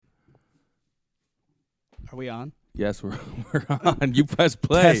Are we on? Yes, we're on. You press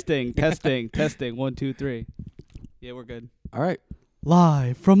play. Testing. 1, 2, 3. Yeah, we're good. All right.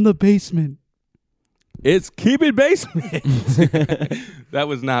 Live from the basement. It's Keep It Basement. That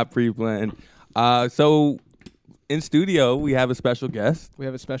was not pre-planned. So in studio, we have a special guest. We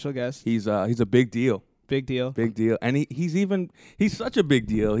have a special guest. He's a big deal. Big deal. Big deal. And he's such a big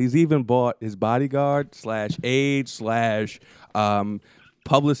deal. He's even bought his bodyguard / aide /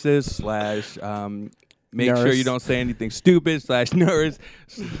 publicist / make nurse. sure you don't say anything stupid / nurse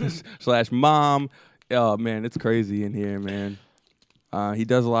 / mom. Oh man, it's crazy in here, man. He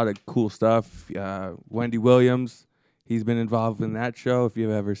does a lot of cool stuff. Wendy Williams, he's been involved in that show. If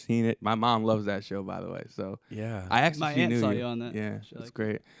you've ever seen it, my mom loves that show, by the way. So Yeah. I actually My she aunt knew saw you. you on that. Yeah, She that's liked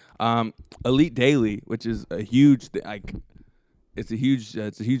great. Elite Daily, which is a huge it's a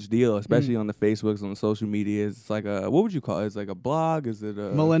huge deal, especially on the Facebooks, on the social media. It's like what would you call it? It's like a blog. Is it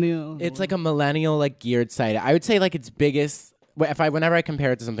a Millennial. It's like a millennial geared site. I would say like its biggest. Whenever I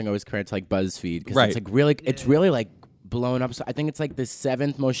compare it to something, I always compare it to like BuzzFeed because Right. it's like really, it's really like blown up. So I think it's like the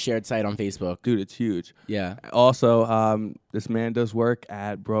 7th most shared site on Facebook. dude? It's huge. Yeah. Also, this man does work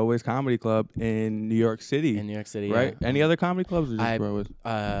at Broadway's Comedy Club in New York City. In New York City, right? yeah. Any other comedy clubs or just Broadway's?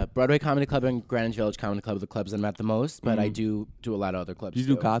 Broadway Comedy Club and Greenwich Village Comedy Club are the clubs I'm at the most, but I do a lot of other clubs. You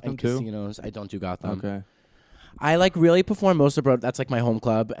do too. Gotham and too? Casinos. I don't do Gotham. Okay. I like really perform most of Broadway. That's like my home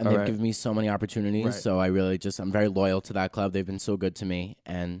club, and All they've right. given me so many opportunities. Right. So I really I'm very loyal to that club. They've been so good to me,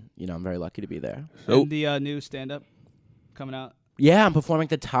 and I'm very lucky to be there. So And the new stand-up coming out. Yeah, I'm performing at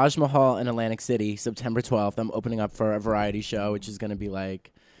the Taj Mahal in Atlantic City, September 12th. I'm opening up for a variety show, which is going to be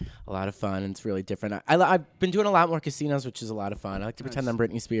like a lot of fun. And it's really different. I've been doing a lot more casinos, which is a lot of fun. I like to pretend I'm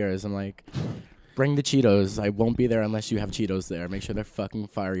Britney Spears. I'm like, bring the Cheetos. I won't be there unless you have Cheetos there. Make sure they're fucking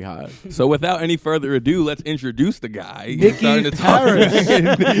fiery hot. So without any further ado, let's introduce the guy. Nikki Paris.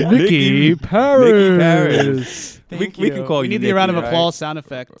 Nikki Paris. We Thank can you. call We you need the Nikki, round of right? applause sound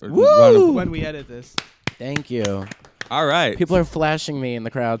effect. Or Woo! round of- When we edit this. Thank you. All right. People are flashing me in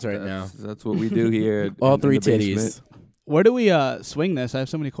the crowds right now. That's what we do here. All in 3 the basement. titties. Where do we swing this? I have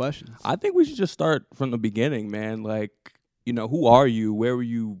so many questions. I think we should just start from the beginning, man. Like, who are you? Where were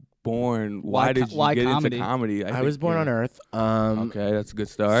you born? Why did you why get comedy? into comedy? I was born on Earth. Okay, that's a good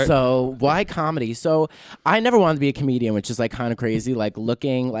start. So why comedy? So I never wanted to be a comedian, which is like kind of crazy. Like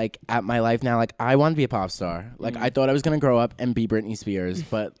looking like at my life now, like I wanted to be a pop star. Like I thought I was gonna grow up and be Britney Spears,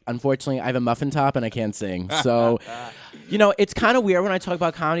 but unfortunately I have a muffin top and I can't sing. So, it's kind of weird when I talk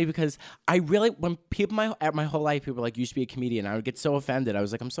about comedy because when people my whole life people were like you should be a comedian, I would get so offended. I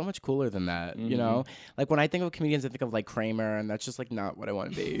was like I'm so much cooler than that. Like when I think of comedians, I think of like Kramer, and that's just like not what I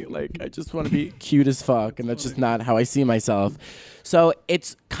want to be. Like I just want to be cute as fuck, and that's just not how I see myself. So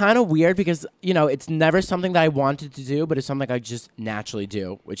it's kind of weird because, it's never something that I wanted to do, but it's something I just naturally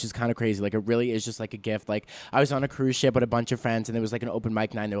do, which is kind of crazy. Like, it really is just like a gift. Like, I was on a cruise ship with a bunch of friends, and there was like an open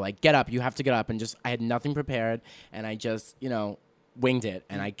mic night, and they were like, get up, you have to get up. And just, I had nothing prepared, and I just, winged it,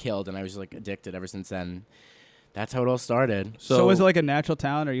 and I killed, and I was like addicted ever since then. That's how it all started. So is it like a natural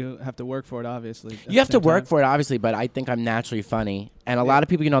talent, or you have to work for it, obviously? You have to work for it, obviously, but I think I'm naturally funny. And a lot of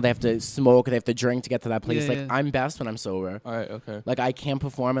people, they have to smoke, they have to drink to get to that place. Yeah, yeah. I'm best when I'm sober. All right, okay. Like, I can't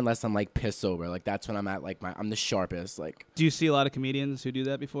perform unless I'm, like, piss sober. Like, that's when I'm at, like, I'm the sharpest. Like, Do you see a lot of comedians who do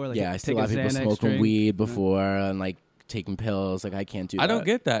that before? Like, yeah, I see take a lot of people Xanax smoking drink? weed before and, like, taking pills. Like, I can't do that. I don't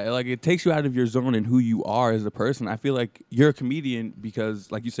get that. Like, it takes you out of your zone and who you are as a person. I feel like you're a comedian because,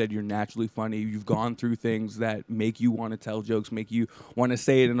 like you said, you're naturally funny. You've gone through things that make you want to tell jokes, make you want to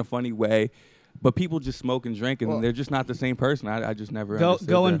say it in a funny way. But people just smoke and drink, and they're just not the same person. I just never understood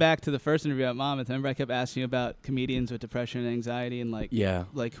Going that. back to the first interview at Mom, remember I kept asking you about comedians with depression and anxiety and, like, Yeah.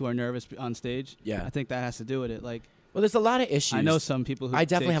 like who are nervous on stage? Yeah. I think that has to do with it. Like, Well, there's a lot of issues. I know some people who I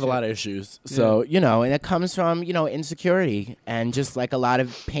definitely take have a shit. lot of issues. So, and it comes from, insecurity and just like a lot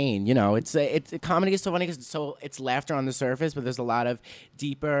of pain. Comedy is so funny because it's laughter on the surface, but there's a lot of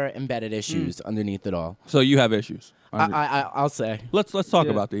deeper embedded issues underneath it all. So you have issues. I'll say. Let's talk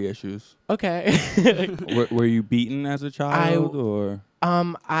Yeah. about the issues. Okay. Were you beaten as a child or?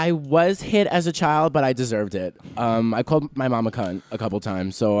 I was hit as a child, but I deserved it. I called my mom a cunt a couple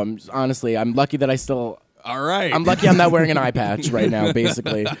times. So I'm lucky that All right. I'm lucky I'm not wearing an eye patch right now,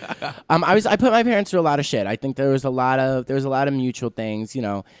 basically. I put my parents through a lot of shit. I think there was a lot of mutual things,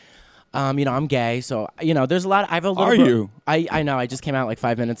 I'm gay, so there's a lot. I have a little. Are you? I know. I just came out like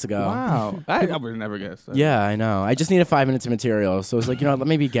 5 minutes ago. Wow. I would have never guessed that. Yeah, I know. I just needed 5 minutes of material, so it's like let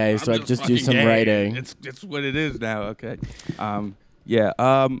me be gay, so I I'm just do fucking some gay. writing. It's what it is now. Okay.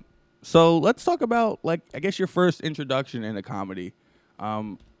 Yeah. So let's talk about I guess your first introduction into comedy.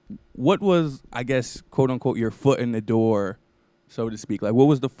 What was, I guess, quote unquote, your foot in the door so to speak? Like, what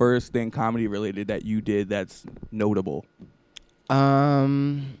was the first thing comedy related that you did that's notable?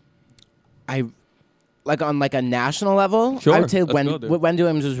 I like on like a national level. Sure, I would say let's go there. Wendy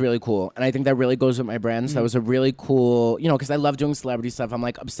Williams was really cool, and I think that really goes with my brand. So that was a really cool, because I love doing celebrity stuff. I'm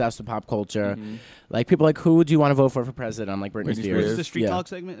like obsessed with pop culture. Like people are like, who do you want to vote for president? I'm like Britney Britney Spears. Spears. Is this the street Yeah. talk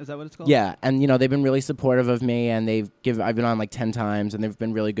segment? Is that what it's called? Yeah, and they've been really supportive of me, and I've been on like 10 times, and they've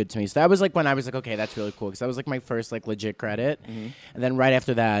been really good to me. So that was like when I was like, okay, that's really cool, because that was like my first like legit credit. And then right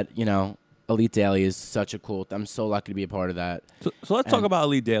after that, Elite Daily is such a cool. I'm so lucky to be a part of that. So let's talk about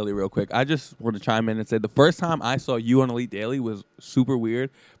Elite Daily real quick. I just want to chime in and say the first time I saw you on Elite Daily was super weird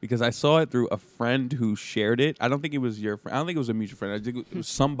because I saw it through a friend who shared it. I don't think it was your friend. I don't think it was a mutual friend. I think it was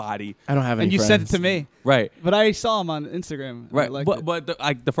somebody. I don't have any. And you friends. sent it to me. Right. But I saw him on Instagram. I Right, liked but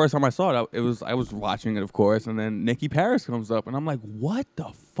it. the first time I saw it, I was watching it, of course, and then Nikki Paris comes up, and I'm like, what the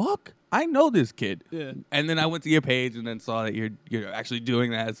fuck? I know this kid. Yeah. And then I went to your page and then saw that you're actually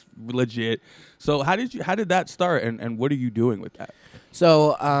doing that. It's legit. So how did that start, and what are you doing with that?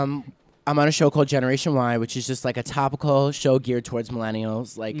 So I'm on a show called Generation Y, which is just like a topical show geared towards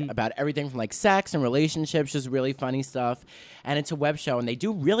millennials, like about everything from like sex and relationships, just really funny stuff. And it's a web show, and they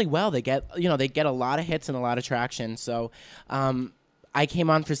do really well. They get a lot of hits and a lot of traction. So I came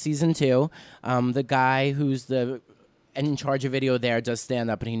on for season 2. The guy who's in charge of video there does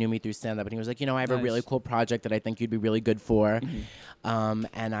stand up, and he knew me through stand up, and he was like, I have a Nice. really cool project that I think you'd be really good for. And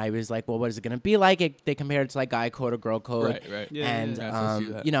I was like, well, what is it going to be like? They compared it to like Guy Code or Girl Code. Right. Yeah, And yeah. I see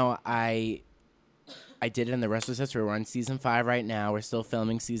that. I did it in the rest of history. We're on season 5 right now. We're still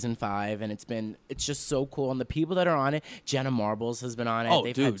filming season 5, and it's just so cool. And the people that are on it, Jenna Marbles has been on it. Oh,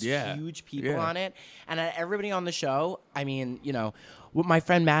 They've dude, had yeah. huge people Yeah. on it, and everybody on the show. I mean, with my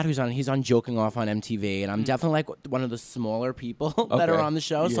friend Matt, who's on, he's on Joking Off on MTV, and I'm definitely like one of the smaller people that are Okay. on the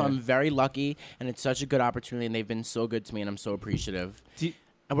show. So Yeah. I'm very lucky, and it's such a good opportunity, and they've been so good to me, and I'm so appreciative. Do-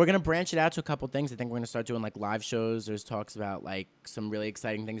 And we're gonna branch it out to a couple things. I think we're gonna start doing like live shows. There's talks about like some really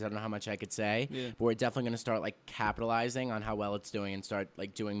exciting things. I don't know how much I could say, Yeah. but we're definitely gonna start like capitalizing on how well it's doing and start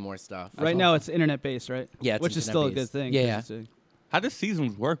like doing more stuff. Right now it's internet based, right? Yeah, it's which is still a good internet-based. thing. Yeah, 'cause it's How does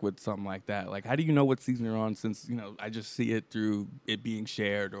seasons work with something like that? Like, how do you know what season you're on? Since I just see it through it being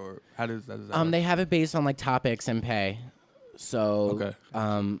shared, or how does that? Work? They have it based on like topics and pay. So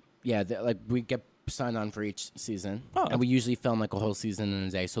Okay. yeah, like we get signed on for each season, Oh, and we usually film like a whole season in a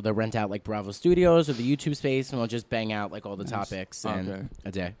day. So they'll rent out like Bravo Studios or the YouTube space, and we'll just bang out like all the topics in Okay.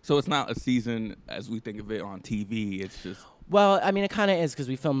 a day. So it's not a season as we think of it on TV. It's just Well, I mean, it kind of is because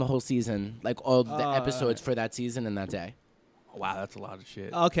we filmed the whole season, like all the episodes for that season and that day. wow, that's a lot of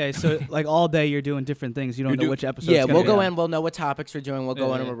shit. Okay, so like all day you're doing different things. You don't know which episode. Yeah, we'll go in. We'll know what topics we're doing. We'll go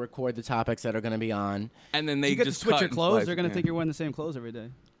in and Yeah. we'll record the topics that are going to be on. And then they You get to just switch cut your and clothes. splice They're gonna it. think you're wearing the same clothes every day.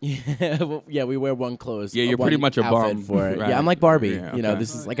 Yeah, yeah, we wear one clothes. Yeah, you're pretty one much a outfit bum. for it. Right. Yeah, I'm like Barbie. Yeah, You know, okay.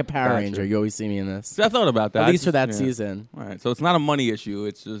 this is like a Power Gotcha. Ranger. You always see me in this. So I thought about that. At least for that Yeah. season. All right, so it's not a money issue.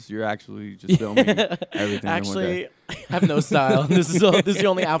 It's just you're actually just filming everything. in one Actually, day. I have no style. This is the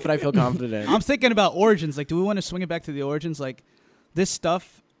only outfit I feel confident in. I'm thinking about origins. Like, do we want to swing it back to the origins? Like, this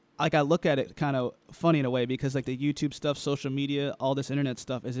stuff. Like, I look at it kind of funny in a way because like the YouTube stuff, social media, all this internet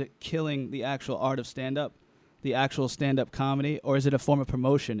stuff, is it killing the actual art of stand-up, the actual stand-up comedy, or is it a form of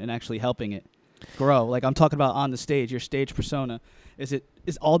promotion and actually helping it grow? Like, I'm talking about on the stage, your stage persona. Is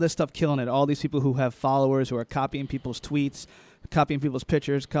all this stuff killing it? All these people who have followers who are copying people's tweets, copying people's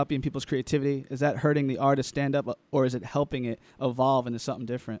pictures, copying people's creativity, is that hurting the art of stand-up, or is it helping it evolve into something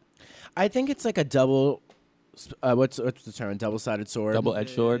different? I think it's like a double. What's the term? Double-sided sword. Double-edged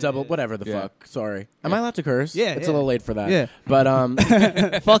sword. Double. Whatever the Yeah. fuck. Sorry. Am I allowed to curse? Yeah, It's yeah. a little late for that. Yeah. But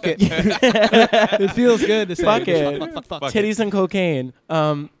Fuck it. It feels good to say Fuck it. Fuck. Titties and cocaine.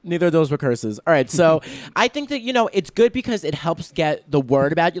 Neither of those were curses. All right, so I think that it's good because it helps get the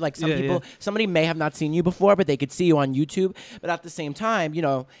word about you. Like some Yeah, people, yeah. somebody may have not seen you before, but they could see you on YouTube. But at the same time,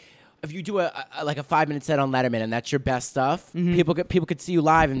 if you do a 5-minute set on Letterman and that's your best stuff, people could see you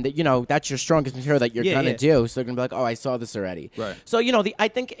live and that's your strongest material that you're Yeah, gonna yeah. do. So they're gonna be like, oh, I saw this already. Right. So I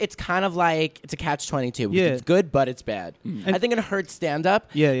think it's kind of like it's a catch-22. Yeah. It's good, but it's bad. I think it hurts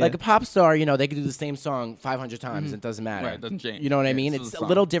stand-up. Yeah, yeah. Like a pop star, they could do the same song 500 times. It doesn't matter. Right, it doesn't change. You know what I Yeah, mean? it's It's the a song.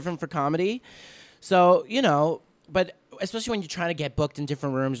 little different for comedy. So, but especially when you're trying to get booked in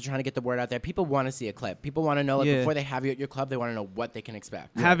different rooms, you're trying to get the word out there, people want to see a clip. People want to know, Yeah. before they have you at your club, they want to know what they can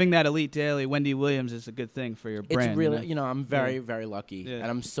expect. Having that Elite Daily, Wendy Williams, is a good thing for your brand. It's really, you know? I'm very, very lucky. Yeah. And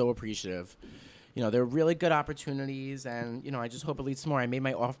I'm so appreciative. They're really good opportunities, and, I just hope it leads to more. I made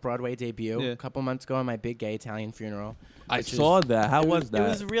my off-Broadway debut Yeah. a couple months ago on my big gay Italian funeral. I which saw that. How was that? It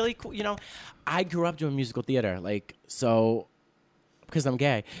was really cool. I grew up doing musical theater. because I'm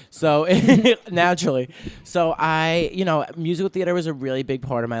gay. So naturally. So musical theater was a really big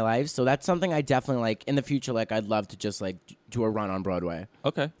part of my life. So that's something I definitely like in the future. Like I'd love to just like do a run on Broadway.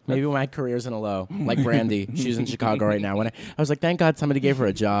 Okay. Maybe when my career's in a low, like Brandy. She's in Chicago right now. I was like, thank God somebody gave her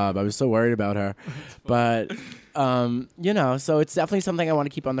a job. I was so worried about her. But, so it's definitely something I want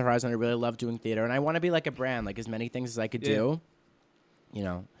to keep on the horizon. I really love doing theater. And I want to be like a brand, like as many things as I could do.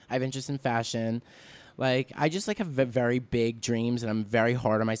 I have interest in fashion. Like, I just, like, have very big dreams, and I'm very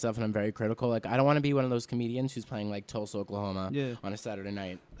hard on myself, and I'm very critical. Like, I don't want to be one of those comedians who's playing, like, Tulsa, Oklahoma on a Saturday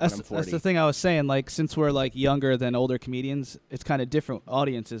night when I'm 40. That's the thing I was saying. Like, since we're, like, younger than older comedians, it's kind of different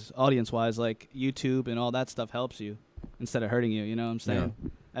audience-wise. Like, YouTube and all that stuff helps you instead of hurting you, you know what I'm saying? Yeah.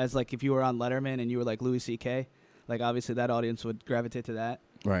 As, like, if you were on Letterman and you were, like, Louis C.K., like, obviously that audience would gravitate to that.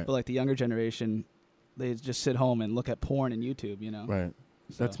 Right. But, like, the younger generation, they just sit home and look at porn and YouTube, you know? Right.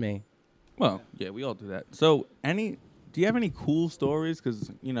 So. That's me. Well, yeah, we all do that. So, do you have any cool stories?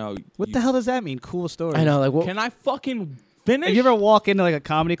 Because, What the hell does that mean, cool stories? I know, like, what? Can I fucking finish? Have you ever walk into, like, a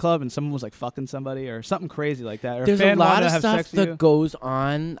comedy club and someone was, like, fucking somebody or something crazy like that? Or There's a lot of stuff that goes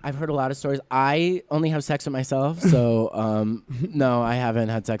on. I've heard a lot of stories. I only have sex with myself, so, no, I haven't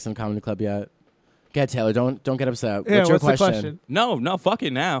had sex in a comedy club yet. Get Taylor, don't get upset. Yeah, what's your the question? No, fuck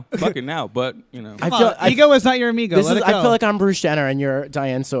it now. Fuck it now. But, ego is not your amigo. I feel like I'm Bruce Jenner and you're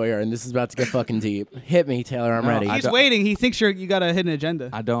Diane Sawyer, and this is about to get fucking deep. Hit me, Taylor. I'm ready. He's waiting. He thinks you got a hidden agenda.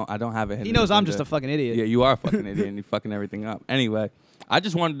 I don't have a hidden agenda. He knows I'm just a fucking idiot. Yeah, you are a fucking idiot, and you're fucking everything up. Anyway, I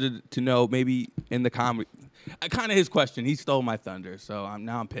just wanted to know maybe in the comedy, kind of his question. He stole my thunder, so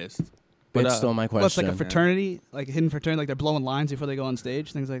I'm pissed. But stole my question. What's like a fraternity, like a hidden fraternity, like they're blowing lines before they go on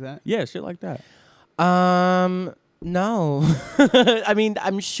stage, things like that? Yeah, shit like that. No. I mean,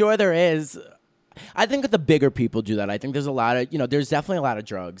 I'm sure there is. I think that the bigger people do that. I think there's a lot of, there's definitely a lot of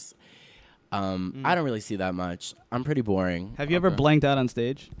drugs. I don't really see that much. I'm pretty boring. Have you ever blanked out on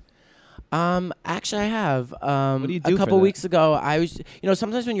stage? Actually, I have. What do you do a couple for that? weeks ago, I was,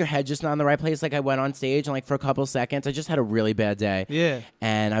 sometimes when your head's just not in the right place, like I went on stage and like for a couple seconds, I just had a really bad day. Yeah.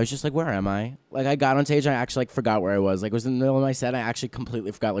 And I was just like, where am I? Like I got on stage and I actually like forgot where I was. Like it was in the middle of my set. I actually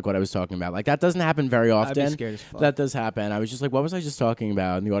completely forgot like what I was talking about. Like that doesn't happen very often. I'd be scared as fuck. That does happen. I was just like, what was I just talking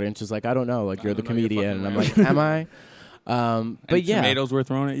about? And the audience was like, I don't know. Like you're the comedian. And I'm like, am I? But yeah. Tomatoes were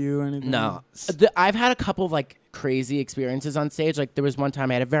thrown at you or anything? No. I've had a couple of like crazy experiences on stage. Like there was one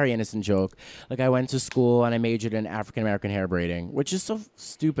time I had a very innocent joke. Like I went to school and I majored in African American hair braiding, which is so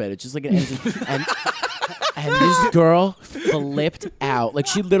stupid. It's just like an and this girl flipped out. Like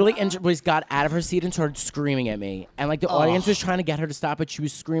she literally got out of her seat and started screaming at me. And like the audience was trying to get her to stop, but she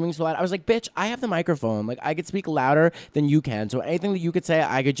was screaming so loud. I was like, bitch, I have the microphone. Like I could speak louder than you can. So anything that you could say,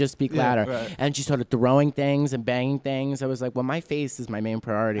 I could just speak louder. Right. And she started throwing things and banging things. I was like, well, my face is my main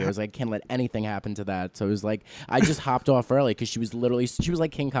priority. I was like, I can't let anything happen to that. So it was like, I just hopped off early because she was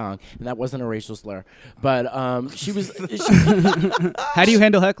like King Kong. And that wasn't a racial slur. But she was... How do you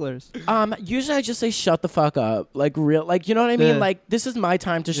handle hecklers? Usually I just say, shut the fuck up. Like real, like, you know what I mean? Yeah. Like this is my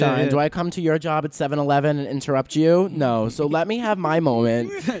time to shine. Yeah. Do I come to your job at 7-Eleven and interrupt you? No. So let me have my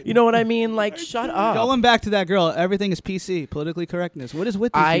moment. You know what I mean? Like shut up. Going back to that girl, everything is PC, politically correctness. What is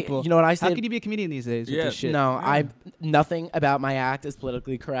with these people? You know what I said? How can you be a comedian these days with this shit? No, nothing about my act is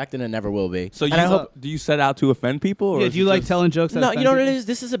politically correct and it never will be. So do you set out to offend people? Or do you like telling jokes? No, you know what it is?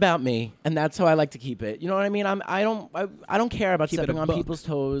 This is about me, and that's how I like to keep it. You know what I mean? I don't care about stepping on people's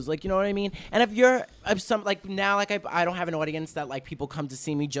toes. Like, you know what I mean? And if some like now, like I don't have an audience that like people come to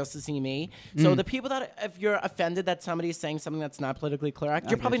see me just to see me. So the people that if you're offended that somebody is saying something that's not politically correct,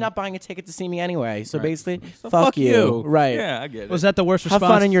 you're probably not buying a ticket to see me anyway. So basically, fuck you. Right? Yeah, I get it. Was that the worst Have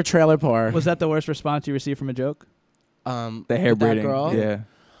response? fun in your trailer park. Was that the worst response you received from a joke? The hair braiding. Girl? Yeah.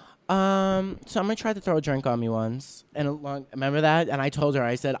 Someone tried to throw a drink on me once, and remember that? And I told her,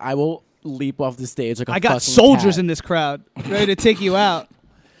 I said, I will leap off the stage like a I got fucking soldiers cat. in this crowd ready to take you out.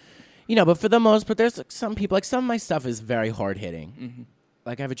 But for the most part, there's like, some people, like some of my stuff is very hard hitting. Mm-hmm.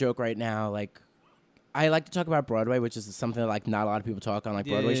 Like I have a joke right now, like I like to talk about Broadway, which is something that like not a lot of people talk on like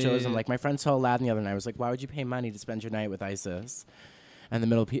Broadway shows. I'm like, my friend saw Aladdin the other night. I was like, why would you pay money to spend your night with ISIS? And the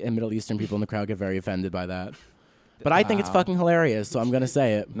Middle Eastern people in the crowd get very offended by that. But I think it's fucking hilarious, so I'm gonna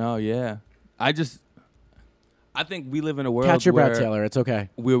say it. No, yeah. I think we live in a world Catch your where breath, Taylor. It's okay.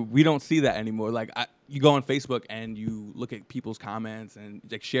 we don't see that anymore. Like you go on Facebook and you look at people's comments and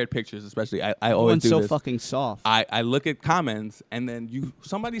like shared pictures, especially. I always Everyone's do so this. fucking soft. I look at comments and then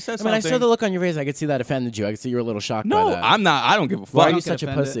somebody says something. I saw the look on your face. I could see that offended you. I could see you were a little shocked by No, that. I'm not. I don't give a fuck. Why are don't you get such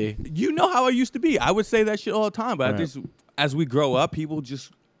a offended. pussy? You know how I used to be. I would say that shit all the time, but Right. as we grow up, people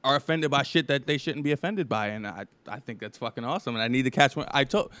just are offended by shit that they shouldn't be offended by, and I think that's fucking awesome. And I need to catch one.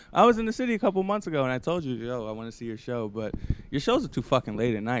 I was in the city a couple months ago, and I told you, yo, I want to see your show, but your shows are too fucking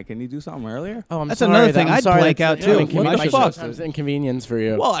late at night. Can you do something earlier? Oh, I'm That's sorry. another thing. I'm I'd sorry blank that's out, too. Inconven- What my the show fuck? sometimes is inconvenience for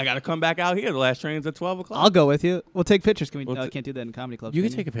you. Well, I got to come back out here. The last train's at 12 o'clock. I'll go with you. We'll take pictures. Can we? We'll No, I can't do that in comedy clubs. You can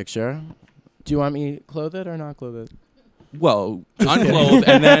can take a picture. Do you want me clothed or not clothed? Well, unclothed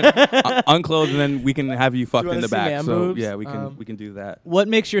and then unclothed, and then we can have you fucked wanna in the see back. man So boobs? yeah, we can do that. What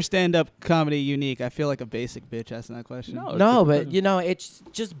makes your stand-up comedy unique? I feel like a basic bitch asking that question. No. No, but it's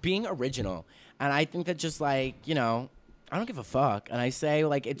just being original, and I think that just like I don't give a fuck, and I say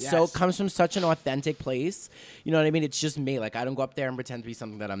like it's so Yes. comes from such an authentic place. You know what I mean? It's just me. Like I don't go up there and pretend to be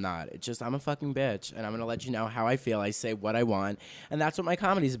something that I'm not. It's just I'm a fucking bitch, and I'm gonna let you know how I feel. I say what I want, and that's what my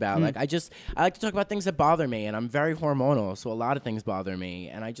comedy's about. Like I like to talk about things that bother me, and I'm very hormonal, so a lot of things bother me,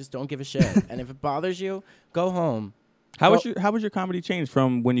 and I just don't give a shit. And if it bothers you, go home. How was your comedy changed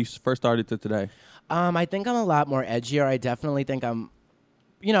from when you first started to today? I think I'm a lot more edgier. I definitely think I'm.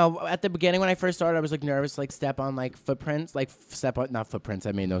 At the beginning when I first started, I was like nervous, like step on like footprints, like step on not footprints.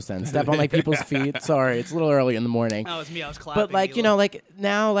 That made no sense. Step on like people's feet. Sorry, it's a little early in the morning. Oh, it's me. I was clapping. But like like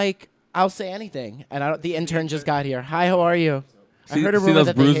now, like I'll say anything, and the intern just got here. Hi, how are you? I heard a see rumor those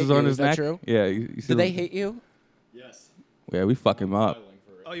that they hate bruises you. on Is his that neck? true? Yeah. You see Do they those- hate you? Yeah, we fuck him up.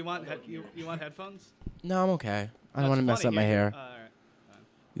 Oh, you want you want headphones? No, I'm okay. I don't want to mess up my hair. all right.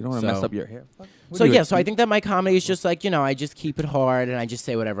 You don't want to mess So- up your hair. So yeah, so I think that my comedy is just like I just keep it hard and I just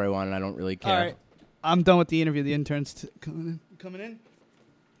say whatever I want and I don't really care. All right. I'm done with the interview. The intern's coming in.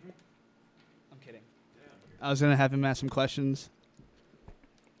 I'm kidding. I was gonna have him ask some questions.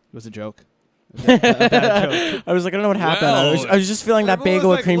 It was a joke. I was like, I don't know what happened. I was just feeling that Everyone bagel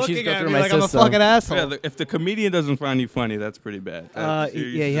was, with cream looking cheese go at through me my like I'm a system. fucking asshole. Yeah, if the comedian doesn't find you funny, that's pretty bad.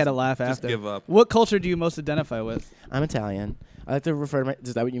 He had a laugh just after. give up. What culture do you most identify with? I'm Italian. I like to refer to my.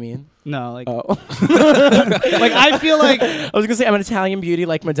 Is that what you mean? No, like, Oh, like I feel like I was gonna say I'm an Italian beauty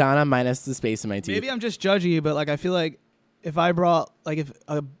like Madonna minus the space in my teeth. maybe I'm just judging you, but like I feel like if I brought like if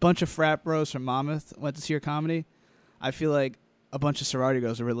a bunch of frat bros from Monmouth went to see your comedy, I feel like a bunch of sorority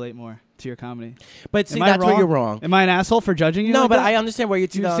girls would relate more to your comedy. But see, Am I that's where wrong? you're wrong. Am I an asshole for judging you? No, like but that? I understand where you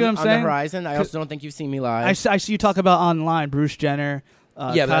see You that see what on I'm the saying? horizon. I also don't think you've seen me live. I see you talk about online, Bruce Jenner,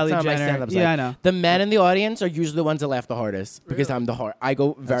 Yeah, but Kylie that's not my Jenner. stand-up Yeah, side. I know. The men in the audience are usually the ones that laugh the hardest because Really? I'm the hard. I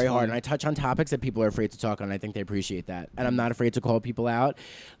go very hard funny. and I touch on topics that people are afraid to talk on. I think they appreciate that, and I'm not afraid to call people out.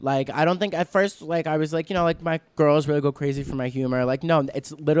 Like I don't think at first like I was like like my girls really go crazy for my humor. Like no,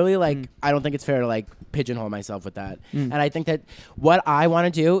 it's literally like I don't think it's fair to like pigeonhole myself with that. And I think that what I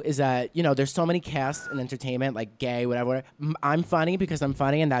want to do is that there's so many casts in entertainment like gay whatever. I'm funny because I'm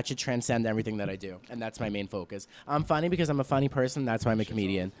funny, and that should transcend everything that I do, and that's my main focus. I'm funny because I'm a funny person. That's why I'm a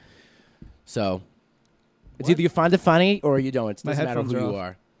comedian. So, it's either you find it funny or you don't. It My doesn't matter headphones who are you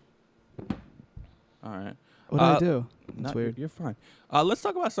off. are. All right. What did I do? That's No, weird. You're fine. Let's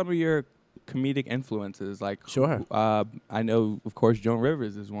talk about some of your comedic influences. Like, Sure. I know, of course, Joan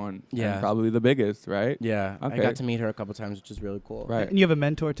Rivers is one. Yeah. And probably the biggest, right? Yeah, I Okay. got to meet her a couple times, which is really cool. Right. And you have a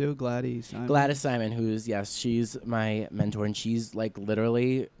mentor too, Gladys. Simon. Gladys Simon, she's my mentor, and she's like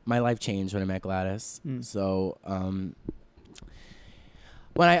literally my life changed when I met Gladys. So,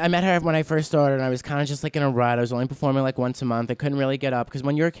 when I met her when I first started, and I was kind of just like in a rut. I was only performing like once a month. I couldn't really get up because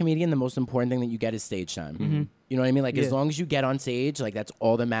when you're a comedian, the most important thing that you get is stage time. You know what I mean? Like Yeah. as long as you get on stage, like that's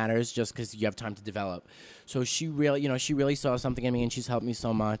all that matters. Just because you have time to develop. So she really, she really saw something in me, and she's helped me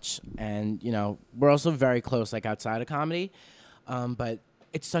so much. And we're also very close, like outside of comedy. But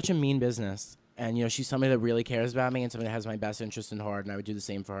it's such a mean business. And, she's somebody that really cares about me and somebody that has my best interest in heart, and I would do the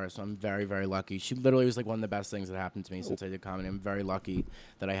same for her. So I'm very, very lucky. She literally was like one of the best things that happened to me since I did comedy. I'm very lucky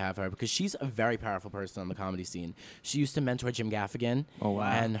that I have her because she's a very powerful person on the comedy scene. She used to mentor Jim Gaffigan. Oh, wow.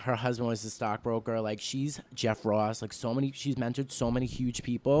 And her husband was a stockbroker. Like, she's Jeff Ross. Like, she's mentored so many huge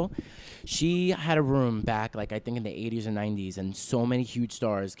people. She had a room back, like, I think in the 80s or 90s, and so many huge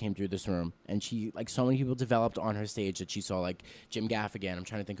stars came through this room. And so many people developed on her stage that she saw, like Jim Gaffigan. I'm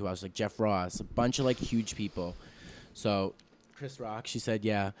trying to think who else, like Jeff Ross. Bunch of like huge people. So Chris Rock, she said,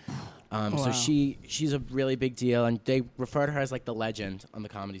 yeah. Wow. So she's a really big deal, and they refer to her as like the legend on the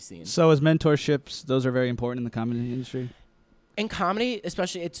comedy scene. So as mentorships, those are very important in the comedy industry. In comedy,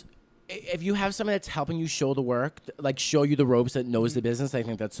 especially, if you have somebody that's helping you show the work, like show you the ropes, that knows the business, I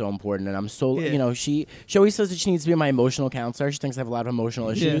think that's so important. And I'm so, Yeah. she always says that she needs to be my emotional counselor. She thinks I have a lot of emotional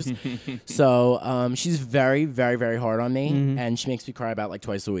issues. So she's very, very, very hard on me, and she makes me cry about like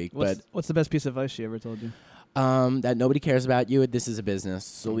twice a week. What's the best piece of advice she ever told you? that nobody cares about you. This is a business,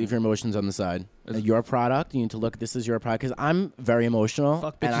 so leave your emotions on the side. You're a product. You need to look. This is your product because I'm very emotional,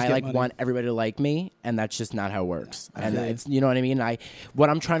 Fuck and bitches, I get like money. want everybody to like me, and that's just not how it works. And feel you. it's, you know what I mean. What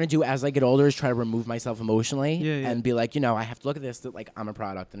I'm trying to do as I get older is try to remove myself emotionally Yeah. and be like, I have to look at this that like I'm a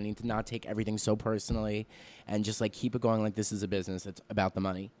product, and I need to not take everything so personally, and just like keep it going like this is a business. It's about the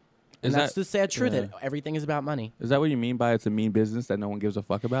money. And Is that's that- the sad truth. yeah. That everything is about money. Is that what you mean by it's a mean business that no one gives a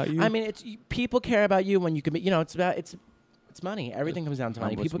fuck about you? I mean, people care about you when you can be. It's money. Everything comes down to How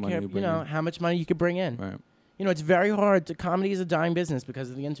money. much People money care. you bring in. How much money you could bring in. right. It's very hard. Comedy is a dying business because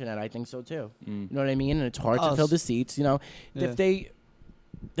of the internet. I think so too. You know what I mean? And it's hard to Oh, fill the seats. Yeah. If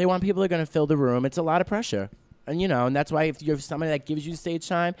they want people that are going to fill the room, it's a lot of pressure. And that's why if you have somebody that gives you stage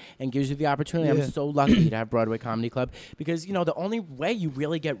time and gives you the opportunity, Yeah. I'm so lucky to have Broadway Comedy Club because, the only way you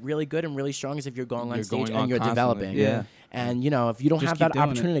really get really good and really strong is if you're going on You're stage going and on you're constantly. developing. Yeah. And, if you don't Just have keep that doing it.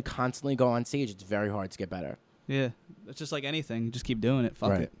 opportunity to constantly go on stage, it's very hard to get better. Yeah, it's just like anything. You just keep doing it. Fuck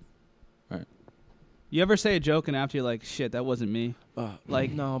Right. it. Right. You ever say a joke and after you're like, shit, that wasn't me?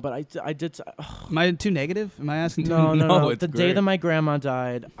 Like- no, but I did. Am I too negative? Am I asking too? No, No, no, no. it's The day great. that my grandma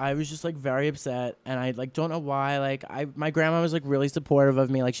died, I was just like very upset, and I like don't know why. Like my grandma was like really supportive of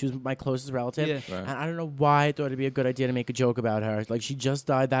me. Like she was my closest relative, Yeah. Right. and I don't know why I thought it'd be a good idea to make a joke about her. Like she just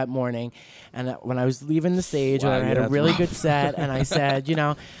died that morning, and when I was leaving the stage, Wow, I yeah, had a that's really rough. good set, and I said, I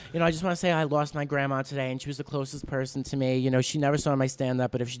just want to say I lost my grandma today, and she was the closest person to me. She never saw my stand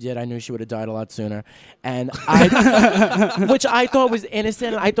up, but if she did, I knew she would have died a lot sooner. And which I thought was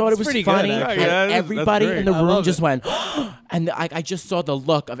innocent. I thought it was pretty good, funny. actually. And Yeah, that's everybody great. in the I room love just it. went, and I just saw the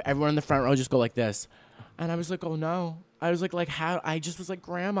look of everyone in the front row just go like this. And I was like, oh no. I was like how? I just was like,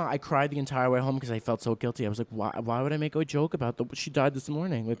 Grandma. I cried the entire way home because I felt so guilty. I was like, why would I make a joke about she died this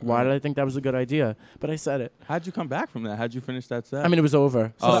morning? Like, why did I think that was a good idea? But I said it. How'd you come back from that? How'd you finish that set? I mean, it was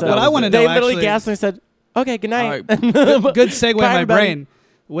over. Oh, So what I wanna know, they literally actually- gasped and I said, okay, good night. All Good segue in Bye, my everybody. brain.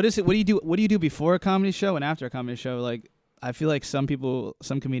 What is it? What do you do? What do you do before a comedy show and after a comedy show? Like, I feel like some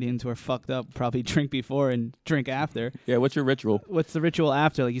comedians who are fucked up probably drink before and drink after. yeah, what's your ritual? What's the ritual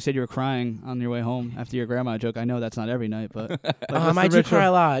after? Like you said, you were crying on your way home after your grandma joke. I know that's not every night, but like, what's I the do ritual? cry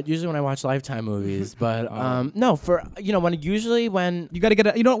a lot, usually when I watch Lifetime movies. But no, when You got to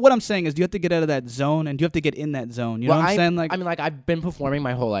get. You know what I'm saying is, you have to get out of that zone, and you have to get in that zone. You know what I'm saying? Like, I mean, like I've been performing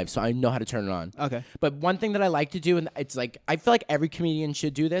my whole life, so I know how to turn it on. okay, But one thing that I like to do, and it's like I feel like every comedian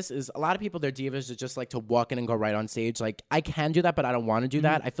should do this, is a lot of people their divas are just like to walk in and go right on stage. Like I can do that, but I don't want to do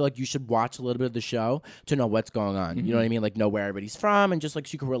that. I feel like you should watch a little bit of the show to know what's going on. You know what I mean? Like know where everybody's from, and just like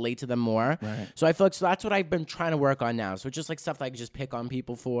so you can relate to them more. Right. So I feel like that's what I've been trying to work on now. So just like stuff that I can just pick on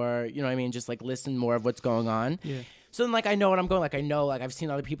people for. You know what I mean? Just like listen more of what's going on. yeah. So then, like, I know what I'm going. Like, I know, like, I've seen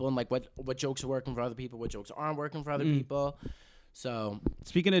other people and like what jokes are working for other people, what jokes aren't working for other people. So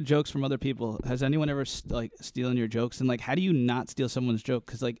Speaking of jokes from other people, has anyone ever stealing your jokes? And like, how do you not steal someone's joke?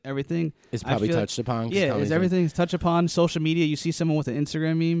 Because like everything it's I probably feel like- touched upon. 'cause Yeah, comedy's is a- everything's touched upon social media? You see someone with an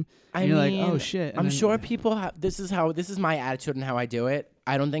Instagram meme, I and you're mean, like, oh shit. And I'm then- sure people have. This is my attitude and how I do it.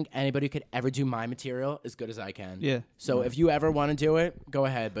 I don't think anybody could ever do my material as good as I can. Yeah. So if you ever want to do it, go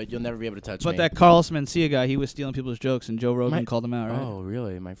ahead, but you'll never be able to touch But me. that Carlos Mencia guy, he was stealing people's jokes, and Joe Rogan My- called him out, right? Oh,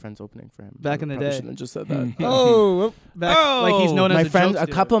 really? My friend's opening for him. Back in the Probably day. shouldn't have just said that. Oh, back, like he's known My as friends, a a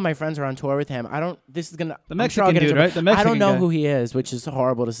couple of my friends are on tour with him. I don't. This is gonna. The I'm Mexican sure I'll get dude, into- right? The I Mexican don't know guy. who he is, which is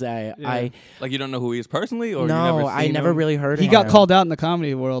horrible to say. Yeah. Like you don't know who he is personally, or No, you never I seen never him? really heard He of got him. called out in the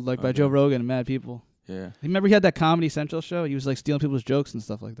comedy world, like by Okay. Joe Rogan and mad people. Yeah. Remember he had that Comedy Central show? He was like stealing people's jokes and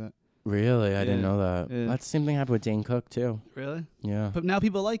stuff like that. Really, I didn't Yeah. know that. Yeah. That's the same thing happened with Dane Cook too. Really? Yeah. But now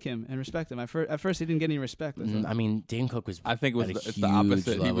people like him and respect him. At first he didn't get any respect. I thought. I mean, Dane Cook was. I think it was At a it's the opposite.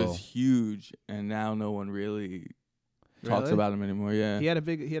 huge He level. was huge, and now no one really talks Really? about him anymore. Yeah. He had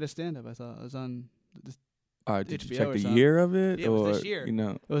a stand up. I thought it was on. All right. Did you HBO check or the something. year of it, Yeah, it was or this year. you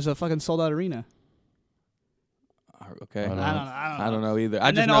know? It was a fucking sold out arena. Okay. I don't know. I don't know. either.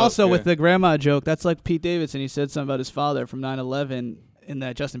 And then know, also yeah. with the grandma joke, that's like Pete Davidson. He said something about his father from 9/11 in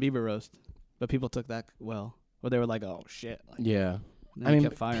that Justin Bieber roast, but people took that well. Where they were like, "Oh shit!" Like, Yeah. then I he mean,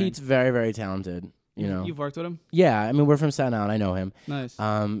 kept firing. Pete's very, very talented. You know. you've worked with him. Yeah. I mean, we're from Staten Island. I know him. Nice.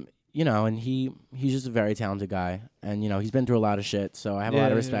 You know, and he's just a very talented guy, and you know, he's been through a lot of shit. So I have a Yeah,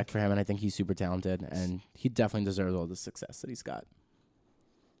 lot of yeah. respect for him, and I think he's super talented, and he definitely deserves all the success that he's got.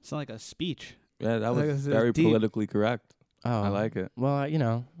 It's not like a speech. Yeah, that Like I was said, very deep. politically correct. Oh, I like it. Well, you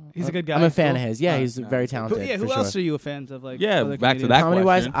know, He's a good guy. I'm a fan Cool. of his. Yeah, Uh, he's yeah. very Who, talented. yeah, who for else sure. are you fans of? Like, Yeah, other back to comedians? that Comedy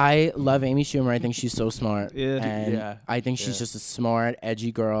wise, question. I love Amy Schumer. I think she's so smart. Yeah. And Yeah. I think she's Yeah. just a smart,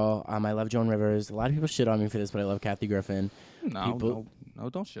 edgy girl. I love Joan Rivers. A lot of people shit on me for this, but I love Kathy Griffin. No, People- No,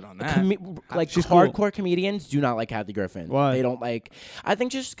 don't shit on that. Like She's cool. hardcore comedians do not like Kathy Griffin. Why? They don't like. I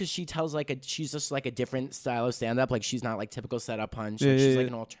think just because she tells she's just like a different style of stand up. Like she's not like typical setup punch. Yeah, Like, she's yeah, like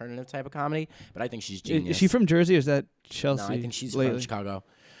yeah. an alternative type of comedy. But I think she's genius. Is she from Jersey or is that Chelsea? No, I think she's lately? from Chicago.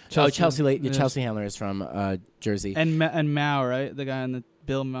 Chelsea. Chelsea. Chelsea Handler is from Jersey. And Mao, right? The guy on the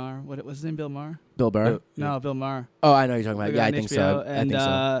Bill Maher. What was his name? Bill Maher? Bill Burr. No, Bill Maher. Oh, I know you're talking The about. guy Yeah, I on think HBO, so. And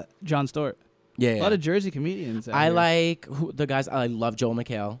I think so. Jon Stewart. Yeah, A lot of Jersey comedians. out I here. like the guys. I love Joel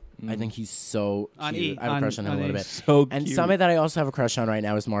McHale. I Mm. think he's so On cute. E, I have a crush on him a little E. bit. So And cute. somebody that I also have a crush on right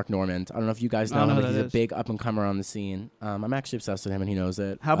now is Mark Normand. I don't know if you guys I know don't him, know but who he's that a is. big up and comer on the scene. I'm actually obsessed with him, and he knows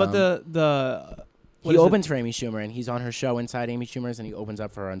it. How about the? What He is it? opens for Amy Schumer, and he's on her show Inside Amy Schumer's, and he opens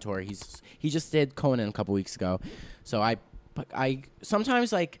up for her on tour. He just did Conan a couple weeks ago, so I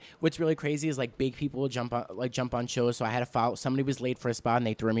sometimes like what's really crazy is like big people will jump on shows. So I had to follow. Somebody was late for a spot, and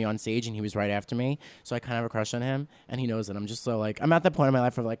they threw me on stage, and he was right after me. So I kind of have a crush on him, and he knows it. I'm just so like I'm at that point in my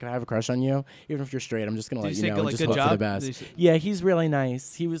life where like I have a crush on you, even if you're straight. I'm just gonna Did let he you say, know, like, and just good hope for the job? best. Did he say- Yeah, he's really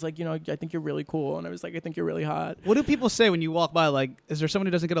nice. He was like, I think you're really cool, and I was like, I think you're really hot. What do people say when you walk by? Like, is there someone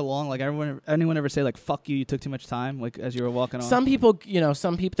who doesn't get along? Like, anyone ever say like "fuck you"? You took too much time. Like as you were walking on. Some people,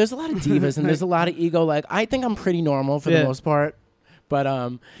 there's a lot of divas and there's a lot of ego. Like, I think I'm pretty normal for the Yeah. most part. But,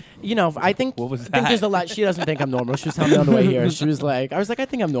 I think, What was I think that? there's a lot. She doesn't think I'm normal. She was telling me on the way here. She was like, I was like, I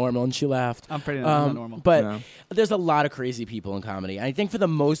think I'm normal. And she laughed. I'm pretty not normal. But Yeah. there's a lot of crazy people in comedy. And I think for the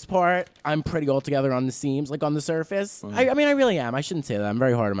most part, I'm pretty altogether on the seams, like on the surface. I mean, I really am. I shouldn't say that. I'm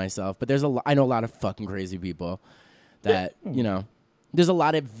very hard on myself. But I know a lot of fucking crazy people that, there's a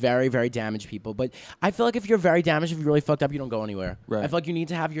lot of very, very damaged people. But I feel like if you're very damaged, if you're really fucked up, you don't go anywhere. Right. I feel like you need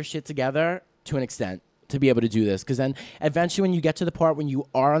to have your shit together to an extent to be able to do this. Because then eventually when you get to the part when you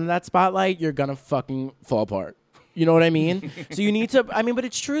are on that spotlight, you're going to fucking fall apart. You know what I mean? So you need to, but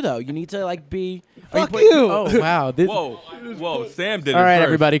it's true though. You need to like be. Fuck you. Oh, wow. Whoa, Sam did it All right, first.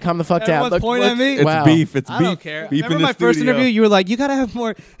 everybody, calm the fuck down. Everyone's pointing at me? It's Wow. beef. It's I beef. don't care. Beef Remember in the my first studio. interview? You were like, you gotta have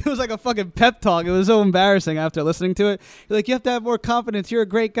more. It was like a fucking pep talk. It was so embarrassing after listening to it. You're like, you have to have more confidence. You're a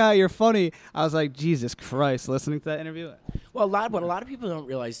great guy. You're funny. I was like, Jesus Christ, listening to that interview. Well, what a lot of people don't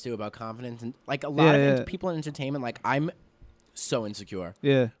realize too about confidence, and like a lot of people in entertainment, like I'm so insecure.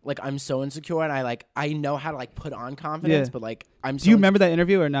 Yeah. Like I'm so insecure, and I know how to like put on confidence, Yeah. but like I'm. So Do you remember that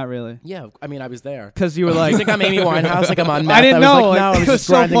interview or not really? Yeah, I mean, I was there. Because you were You like, think I'm Amy Winehouse? Like I'm on meth? I didn't was know. Like, no, I was It was just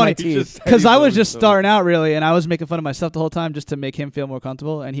so grinding my funny. teeth. because I was just starting out really, and I was making fun of myself the whole time just to make him feel more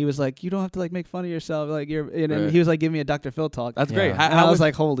comfortable. And he was like, "You don't have to like make fun of yourself." Like and Right. he was like giving me a Dr. Phil talk. That's Yeah. great. And and I was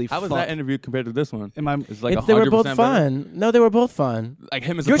like, "Holy how fuck!" was that interview compared to this one? Am I? It's like They were 100% both better? fun. No, they were both fun. Like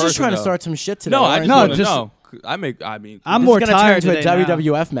him as You're a person, just trying to though. start some shit today. No, I aren't just No, you? want to just- know. I'm This more is gonna tired turn into today a now.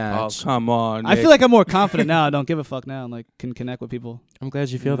 WWF Oh, match. come on. I Nick. feel like I'm more confident now. I don't give a fuck now, and like can connect with people. I'm glad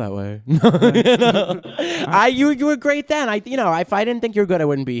you feel that way. You were great then. If I didn't think you were good, I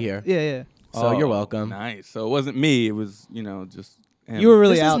wouldn't be here. Yeah, yeah. So you're welcome. Nice. So it wasn't me. It was, just him. You were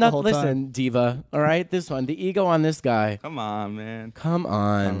really This out is the not. whole Listen, time. diva. All right, this one. The ego on this guy. Come on, man. Come All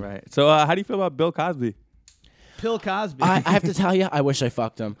on. right. So how do you feel about Bill Cosby? Bill Cosby. I have to tell you, I wish I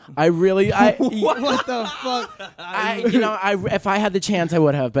fucked him. I really. what the fuck? If I had the chance, I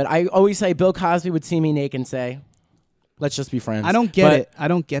would have. But I always say Bill Cosby would see me naked and say, "Let's just be friends." I don't get But it. I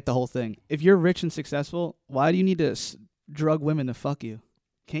don't get the whole thing. If you're rich and successful, why do you need to drug women to fuck you?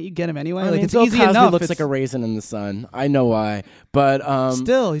 Can't you get him anyway? I Like mean, it's Bill easy Cosby enough. looks It's- like a raisin in the sun. I know why, but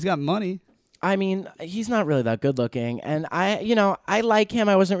Still, he's got money. I mean, he's not really that good looking, and I like him.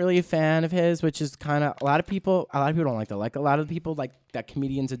 I wasn't really a fan of his, which is kind of a lot of people don't like that. Like a lot of people like that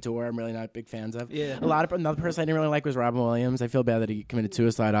comedians adore. I'm really not big fans of. Yeah. Another person I didn't really like was Robin Williams. I feel bad that he committed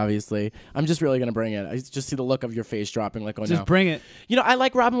suicide. Obviously, I'm just really gonna bring it. I just see the look of your face dropping. Like, oh Just no. bring it. I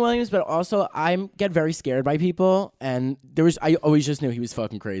like Robin Williams, but also I get very scared by people, and I always just knew he was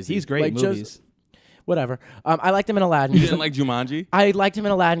fucking crazy. He's great Like, in just- movies. Whatever. I liked him in Aladdin. You didn't like Jumanji? I liked him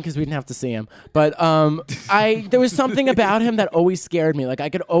in Aladdin because we didn't have to see him. But there was something about him that always scared me. Like I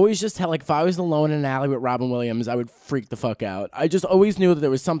could always just tell, like if I was alone in an alley with Robin Williams, I would freak the fuck out. I just always knew that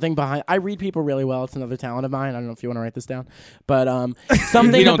there was something behind. I read people really well. It's another talent of mine. I don't know if you want to write this down, but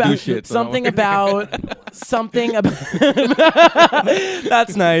something We don't about do shit, so something about something about.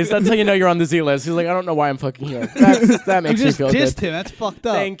 That's nice. That's how you know you're on the Z list. He's like, I don't know why I'm fucking here. That You makes me just feel dissed good. him. That's fucked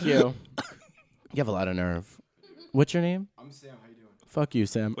up. Thank you. You have a lot of nerve. What's your name? I'm Sam. How you doing? Fuck you,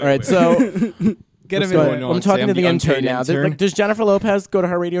 Sam. Wait, All right, wait. so Get What's him in going there. on? I'm talking Sam, to the the intern unpaid now. intern? Does Jennifer Lopez go to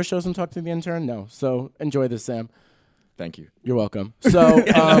her radio shows and talk to the intern? No. So enjoy this, Sam. Thank you. You're welcome. So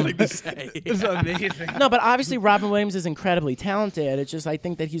This is amazing. no, but obviously Robin Williams is incredibly talented. It's just I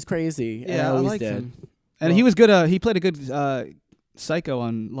think that he's crazy. and Yeah, I always liked did. him. And he was good. He played a good psycho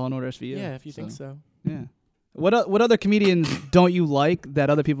on Law and Order SVU. Yeah, if you think so. Yeah. What other comedians don't you like that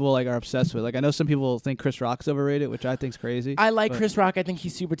other people like are obsessed with? Like I know some people think Chris Rock's overrated, which I think's crazy. I like but- Chris Rock. I think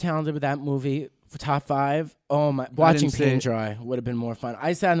he's super talented with that movie. For top 5, oh my! Watching see Paint it. Dry would have been more fun.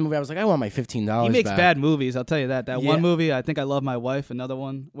 I sat in the movie. I was like, I want my $15. He makes back. bad movies, I'll tell you that. That Yeah. one movie, I think I Love My Wife, another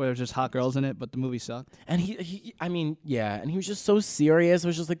one where there's just hot girls in it, but the movie sucked. And I mean, yeah, and he was just so serious. I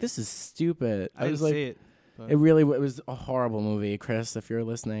was just like, this is stupid. I didn't was like, see it. it really it was a horrible movie, Chris. If you're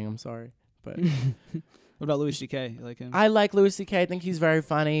listening, I'm sorry, but What about Louis C.K.? You like him? I like Louis C.K. I think he's very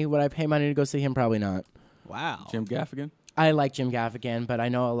funny. Would I pay money to go see him? Probably not. Wow. Jim Gaffigan. I like Jim Gaffigan, but I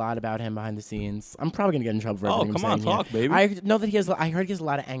know a lot about him behind the scenes. I'm probably gonna get in trouble for Oh, everything come I'm on, saying talk, here. baby. I know that he has. I heard he has a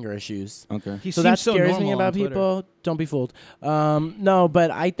lot of anger issues. Okay. He So seems that so scares normal me on about Twitter. people. Don't be fooled. No, but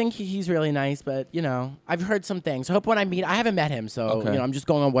I think he's really nice. But you know, I've heard some things. I hope when I meet, I haven't met him, so Okay. you know, I'm just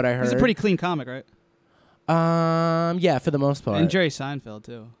going on what I heard. He's a pretty clean comic, right? Yeah, for the most part. And Jerry Seinfeld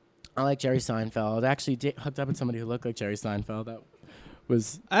too. I like Jerry Seinfeld. I actually hooked up with somebody who looked like Jerry Seinfeld. That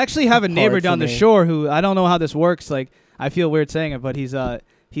was I actually have a neighbor Hard for down the me. shore who I don't know how this works. Like I feel weird saying it, but he's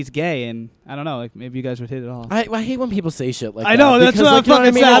gay, and I don't know. Like maybe you guys would hit it off. I hate when people say shit like I that. know, that's because, what like, you know I'm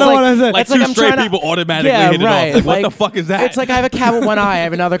fucking what saying. I It's don't like- want to say. Like it's like two I'm straight trying to- people automatically Yeah, hit it right. off. Like, what Like, the fuck is that? It's like I have a cat with one eye. I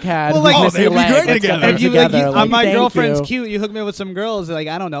have another cat. Well, who's like, missing they'd a be leg. great Let's together. get them If you together. like, Like, my thank girlfriend's you. cute, you hook me with some girls. Like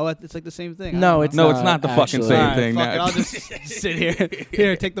I don't know, it's like the same thing. I No, don't know. it's No, it's not the fucking actually. same Alright, thing. fuck Nah. it, I'll just sit here.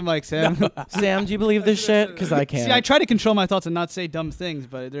 Here, take the mic, Sam. Sam, do you believe this shit? Because I can't. See, I try to control my thoughts and not say dumb things,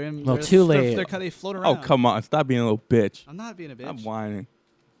 but they're in. Well, they're, too they're- late. They're, they float Oh, around. come on. Stop being a little bitch. I'm not being a bitch. I'm whining.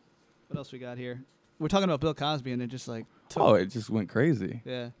 What else we got here? We're talking about Bill Cosby, and it just like, Oh, it just went crazy.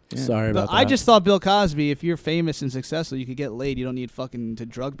 yeah. Yeah. Sorry But about that. I just thought Bill Cosby, if you're famous and successful, you could get laid. You don't need fucking to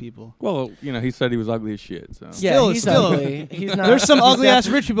drug people. Well, you know, he said he was ugly as shit. So Yeah, Still- he's still. ugly. He's not. There's some he's ugly ass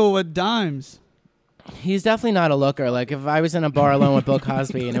def- rich people with dimes. He's definitely not a looker. Like if I was in a bar alone with Bill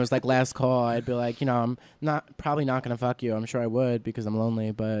Cosby and it was like last call, I'd be like, you know, I'm probably not gonna fuck you. I'm sure I would because I'm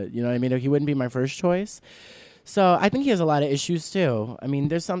lonely, but you know what I mean. He wouldn't be my first choice. So I think he has a lot of issues too. I mean,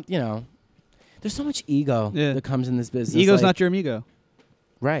 there's some, you know, there's so much ego Yeah. that comes in this business. Ego's like- not your amigo.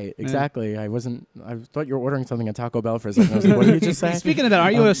 right. Exactly. I thought you were ordering something at Taco Bell for a second. I was like, what did you just say? Speaking of that,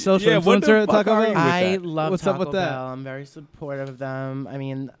 aren't you a social yeah, what the influencer at fuck Taco are Bell? you? I that? love What's Taco up with that? Bell. I'm very supportive of them. I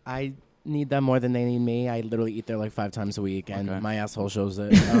mean, I need them more than they need me. I literally eat there like 5 times a week, and Okay. my asshole shows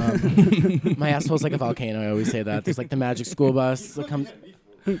it. My asshole's like a volcano. I always say that. There's like the magic school bus that comes.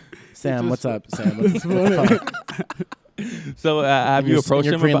 Sam, what's up? Sam, what's up? So have you approached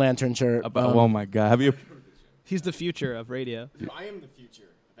your him Green about, Lantern shirt? oh my god, have you? He's the future of radio. I am the future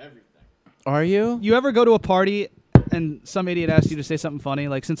of everything. Are you? You ever go to a party and some idiot asks you to say something funny?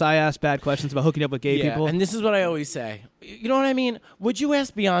 Like since I asked bad questions about hooking up with gay people. And this is what I always say. You know what I mean? Would you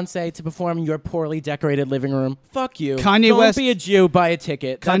ask Beyonce to perform in your poorly decorated living room? Fuck you. Kanye Don't West- be a Jew. Buy a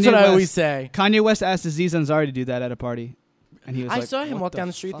ticket. That's Kanye what I West- always say. Kanye West asked Aziz Ansari to do that at a party, and he was I like, saw him "What walk down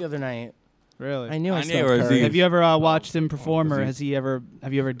the street fuck?" the other night. Really? I knew I Kanye stepped or Curry. Aziz? Have you ever watched him perform, or Aziz.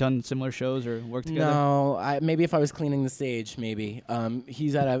 have you ever done similar shows or worked together? No, maybe if I was cleaning the stage, maybe.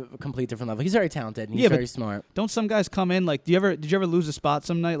 He's at a complete different level. He's very talented and he's Yeah, but- very smart. Don't some guys come in like? Did you ever lose a spot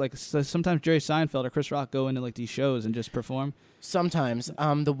some night? Like sometimes Jerry Seinfeld or Chris Rock go into like these shows and just perform. Sometimes.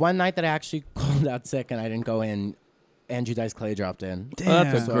 The one night that I actually called out sick and I didn't go in, Andrew Dice Clay dropped in. Oh,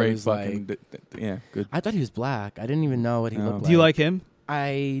 that's a So it great was fucking. Yeah, good. I thought he was black. I didn't even know what he No. looked like. Do you like him?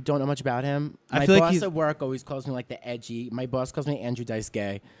 I don't know much about him. I My feel like boss he's- at work always calls me like the edgy. My boss calls me Andrew Dice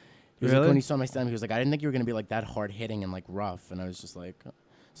Gay. He was Really? like, when he saw my stand, he was like, I didn't think you were gonna be like that hard hitting and like rough. And I was just like,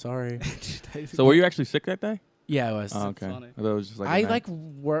 sorry. So were you actually sick that day? Yeah, I was. Oh, okay. funny. I thought it was just like. a I night. like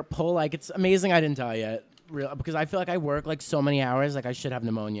work pull like it's amazing. I didn't tell yet, real because I feel like I work like so many hours. Like I should have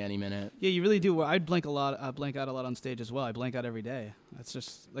pneumonia any minute. Yeah, you really do. Well, I blank a lot. I blank out a lot on stage as well. I blank out every day. That's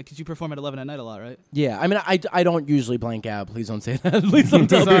just like 'cause you perform at 11 at night a lot, right? Yeah, I mean I don't usually blank out. Please don't say that. Please don't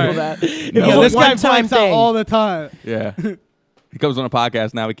tell Sorry. people that. It No. was Yeah, a this guy one-time blanks out thing. all the time. Yeah. He comes on a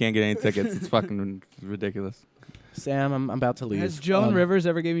podcast now. We can't get any tickets. It's fucking ridiculous. Sam, I'm about to leave. Has Joan Um, Rivers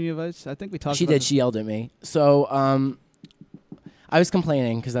ever given you advice? I think we talked. She about did. She yelled at me. So I was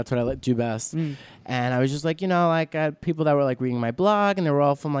complaining because that's what I do best. Mm. And I was just like, you know, like I had people that were like reading my blog and they were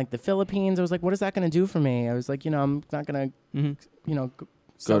all from like the Philippines. I was like, what is that going to do for me? I was like, you know, I'm not going to, Mhm. you know,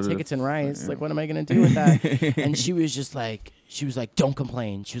 sell to the tickets and rice. yeah. Like, what am I going to do with that? And she was like, don't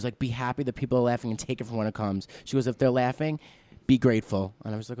complain. She was like, be happy that people are laughing and take it from when it comes. She goes, if they're laughing, be grateful.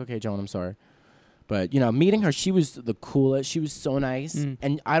 And I was like, okay, Joan, I'm sorry. But, you know, meeting her, she was the coolest. She was so nice. Mm.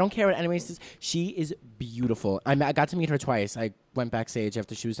 And I don't care what anybody says. She is beautiful. I got to meet her twice. I went backstage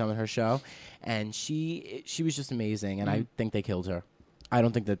after she was done with her show. And she was just amazing. And I think they killed her. I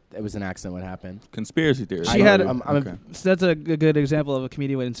don't think that it was an accident what happened. Conspiracy theory. She had- Okay. So that's a good example of a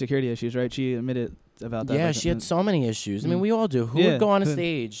comedian with insecurity issues, right? She admitted about that. Yeah, like, she had so many issues. I mean, we all do. Who Yeah, would go on a good.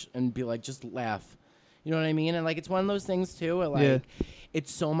 stage and be like, just laugh? You know what I mean? And like, it's one of those things too. Where, like, Yeah.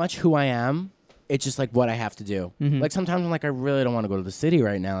 it's so much who I am. It's just like what I have to do. Mhm. Like sometimes I'm like, I really don't want to go to the city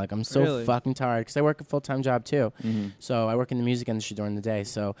right now. Like I'm so Really? fucking tired because I work a full-time job too. Mm-hmm. So I work in the music industry during the day.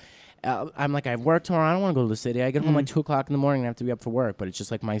 So I'm like, I have work tomorrow. I don't want to go to the city. I get home like 2 o'clock in the morning and I have to be up for work. But it's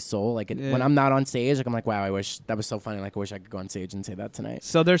just like my soul. Like Yeah. when I'm not on stage, like I'm like, wow, I wish that was so funny. Like I wish I could go on stage and say that tonight.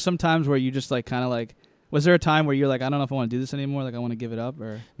 So there's some times where you just like kind of like. Was there a time where you're like, I don't know if I want to do this anymore? Like I want to give it up,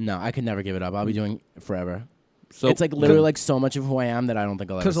 or No, I could never give it up. I'll be doing it forever. So It's like literally like so much of who I am that I don't think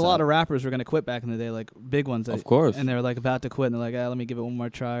I'll ever because a lot stop. of rappers were gonna quit back in the day, like big ones. Of course. And they were like about to quit, and they're like, let me give it one more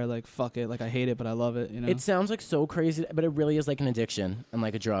try, or like, fuck it, like I hate it, but I love it. You know. It sounds like so crazy, but it really is like an addiction and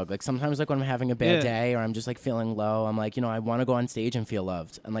like a drug. Like sometimes, like when I'm having a bad Yeah. day or I'm just like feeling low, I'm like, I want to go on stage and feel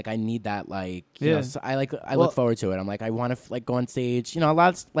loved, and like I need that. Like, Yeah. so I Well- look forward to it. I'm like, I want to like go on stage. A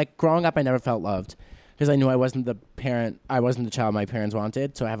lot of, like growing up, I never felt loved because I knew I wasn't the child my parents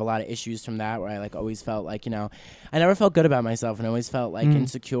wanted. So I have a lot of issues from that where I like always felt like, I never felt good about myself and I always felt like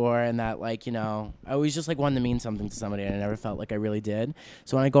insecure and that like, I always just like wanted to mean something to somebody and I never felt like I really did.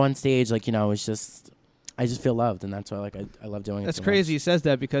 So when I go on stage, like, it's just, I just feel loved and that's why like I love doing it. That's so crazy. much. He says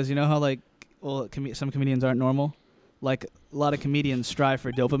that because you know how like, well, some comedians aren't normal. Like a lot of comedians strive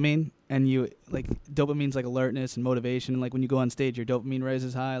for dopamine, and dopamine's like alertness and motivation. And like when you go on stage, your dopamine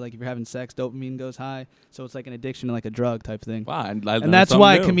raises high. Like if you're having sex, dopamine goes high. So it's like an addiction, like a drug type thing. Wow, And that's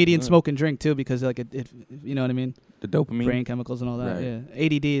why comedians Yeah. smoke and drink too, because like it you know what I mean? The dopamine. Brain chemicals and all that. Right. Yeah.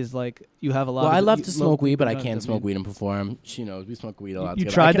 ADD is like you have a lot. Well, of I love you- to smoke weed, but I lot of can't smoke dopamine. weed and perform. She knows we smoke weed a lot. You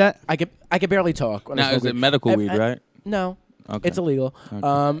together. tried that? I could barely talk. When I Now, smoke is it weed. medical I- weed, I- right? No, Okay. it's illegal.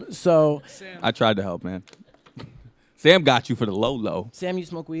 Okay. So I tried to help, man. Sam got you for the low. Sam, you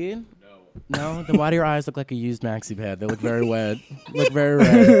smoke weed? No. Then why do your eyes look like a used maxi pad? They look very wet. Look very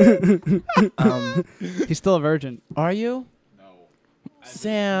red. He's still a virgin. Are you? No.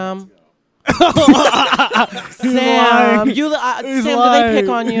 Sam. lying. Sam, He's Sam, lying. did they pick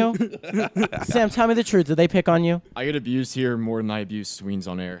on you? Sam, tell me the truth. Did they pick on you? I get abused here more than I abuse Sweens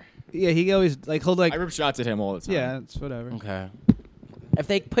on air. Yeah, he always like hold like I rip shots at him all the time. yeah, it's whatever. Okay. If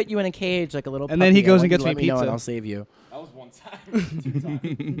they put you in a cage like a little, And then he puppy, I goes want and you gets to let me me know and pizza. I'll save you. That was one time. 2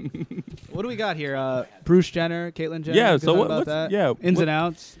 times. What do we got here? Bruce Jenner, Caitlyn Jenner. Yeah, we can so talk what- about what's- that. yeah, Ins what- and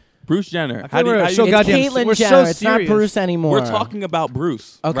outs. Bruce Jenner. I How feel do you, we're how so do you- It's goddamn- Caitlyn we're so Jenner. It's not serious. Bruce anymore. We're talking about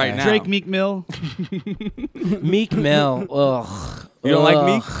Bruce Okay. right now. Drake, Meek Mill. Meek Mill. Ugh. You don't like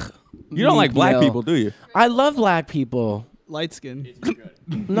Meek? Ugh. You don't like Meek black Mill. people, do you? I love black people. Light skin. It's good.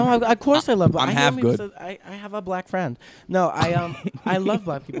 No, of course I love. I'm I half hear people good. say- I have a black friend. No, I love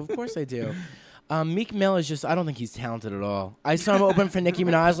black people. Of course I do. Meek Mill is just. I don't think he's talented at all. I saw him open for Nicki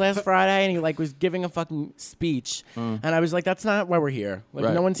Minaj last Friday, and he like was giving a fucking speech, and I was like, "That's not why we're here. Like,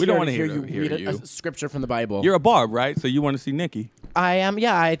 Right. no one's We here don't to wanna hear hear you to hear read a you. scripture from the Bible." You're a barb, right? So you want to see Nikki. I am.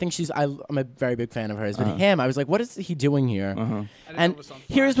 Yeah, I think she's. I'm a very big fan of hers. But him, I was like, "What is he doing here?" And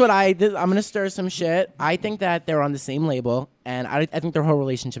here's what I'm gonna stir some shit. I think that they're on the same label, and I think their whole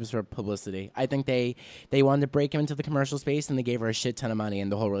relationship is for publicity. I think they wanted to break him into the commercial space, and they gave her a shit ton of money,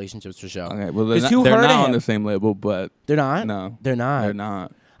 and the whole relationship's for show. Okay, well, 'Cause they're who not, they're heard of not on him? the same label, but They're not. no, They're not. they're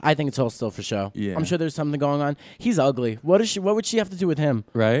not. I think it's all still for show. Yeah. I'm sure there's something going on. He's ugly. What would she have to do with him?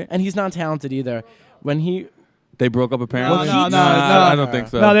 Right? And he's not talented either. When he They broke up apparently. No, no, I no. don't think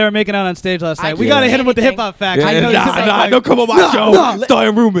so. No, they were making out on stage last I night. We can't gotta say hit him with the anything. hip hop facts. Yeah, I know nah, he's nah, like- don't come on my show.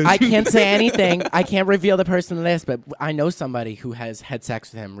 Starting rumors. I can't say anything. I can't reveal the person list, but I know somebody who has had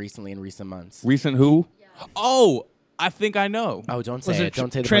sex with him recently in recent months. Recent who? Oh, I think I know. Oh, don't Was say it it.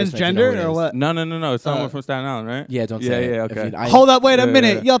 Don't say the person if you know transgender who it or is. what? No. It's someone from Staten Island, right? Yeah, don't yeah, say it. Yeah, If okay. you- I- Hold up, wait a Yeah,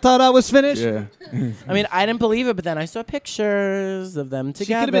 minute. yeah. Y'all thought I was finished? Yeah. I mean, I didn't believe it, but then I saw pictures of them She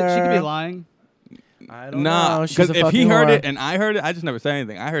together. could be lying. I don't Nah, know. She's because a if he fucking heard whore. it and I heard it, I just never said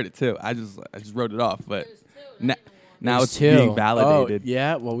anything. I heard it too. I just wrote it off. But now There's it's two. being validated. Oh,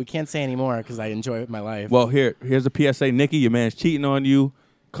 yeah. Well, we can't say anymore because I enjoy my life. Well, here's a PSA. Nikki, your man's cheating on you.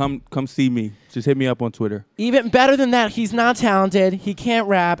 Come see me. Just hit me up on Twitter. Even better than that, he's not talented. He can't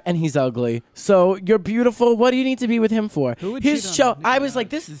rap, and he's ugly. So you're beautiful. What do you need to be with him for? Who would His cheat on show. Nicki I was Minaj? like,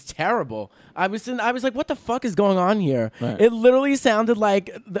 this is terrible. I was like, what the fuck is going on here? Right. It literally sounded like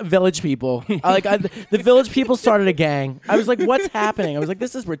the Village People. The Village People started a gang. I was like, what's happening? I was like,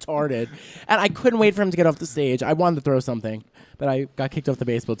 this is retarded, and I couldn't wait for him to get off the stage. I wanted to throw something, but I got kicked off the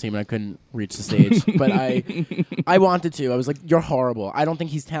baseball team and I couldn't reach the stage. But I wanted to. I was like, you're horrible. I don't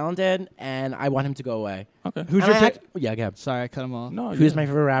think he's talented, and I want him to go away. Okay. Who's And your I pick? Yeah, Gab. Sorry, I cut him off. No. Who's my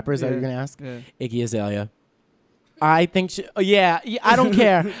favorite rapper? Is that what Yeah. you're gonna ask? Yeah. Iggy Azalea. I think I don't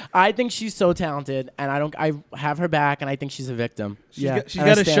care. I think she's so talented, and I have her back, and I think she's a victim. She's yeah, got, she's and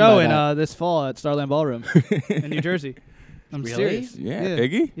I got a stand show by in that. this fall at Starland Ballroom in New Jersey. I'm Really? serious. Yeah,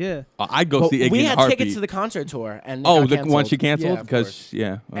 Iggy? Yeah. I'd go Well, see Iggy we in a had heartbeat. tickets to the concert tour, and it Oh, got the canceled. one she Yeah, canceled? of Because, course.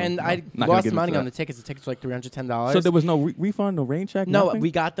 yeah. And no, I not gonna lost get money into on the that. tickets. The tickets were like $310. So there was no refund, no rain check? no, nothing?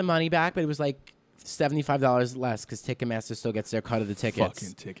 we got the money back, but it was like $75 less because Ticketmaster still gets their cut of the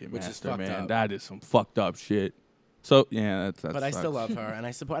tickets. Fucking which is Ticketmaster, fucked man. up. That is some fucked up shit. So, yeah, that's But I still love her, and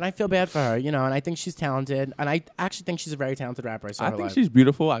I support, and I feel bad for her, and I think she's talented, and I actually think she's a very talented rapper. I saw I her think live. she's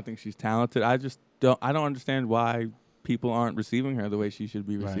beautiful. I think she's talented. I just don't understand why people aren't receiving her the way she should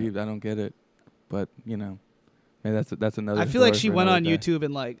be Right. received. I don't get it. But, maybe that's another I feel like story she for went on another day. YouTube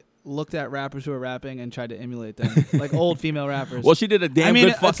and like looked at rappers who are rapping and tried to emulate them, like old female rappers. Well, she did a damn mean,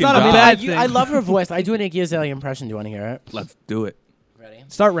 good it's fucking not a job. bad I love her voice. I do an Iggy Azalea impression. Do you want to hear it? Let's do it. Ready?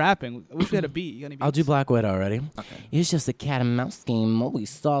 Start rapping. I wish we had a beat. You got any beats? I'll do Black Widow. Ready? Okay. It's just a cat and mouse game. Always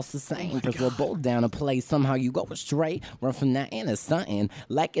starts the same. Cause we're both down to play. Somehow you go straight. Run from that into something.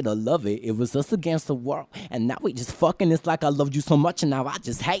 Like it or love it. It was us against the world. And now we just fucking. It's like I loved you so much. And now I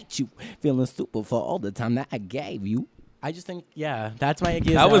just hate you. Feeling super for all the time that I gave you. I just think, yeah, that's my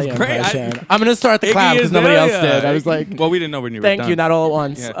Iggy That was Azalea great. impression. I'm going to start the Iggy clap because nobody else Azalea. did. I was like, well, we didn't know when you were thank done. you, not all at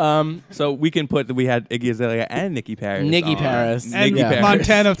once. Yeah. So we had Iggy Azalea and Nikki Paris. Nikki on. Paris. and Nikki yeah. Paris.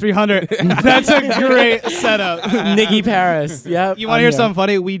 Montana 300. That's a great setup. Nikki Paris. Yep. You want to hear something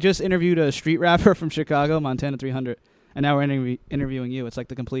funny? We just interviewed a street rapper from Chicago, Montana 300, and now we're interviewing you. It's like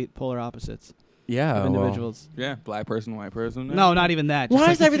the complete polar opposites Yeah. of individuals. Yeah, black person, white person. No, not even that. Why Just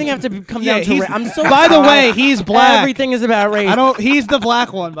does like- everything have to come Yeah, down to he's- race? I'm so By the tired. way, he's black. Everything is about race. I don't. He's the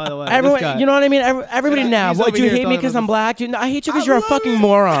black one, by the way. Everyone, This guy. you know what I mean? Everybody Yeah, now. he's What, over do you here hate me talking because about I'm black? I hate you because I you're a love fucking it.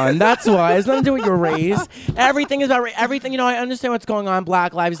 moron. That's why. It's nothing to do with your race. Everything is about race. Everything, I understand what's going on.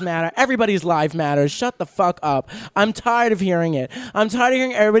 Black lives matter. Everybody's life matters. Shut the fuck up. I'm tired of hearing it. I'm tired of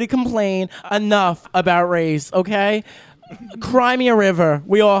hearing everybody complain enough about race, okay? Cry me a river.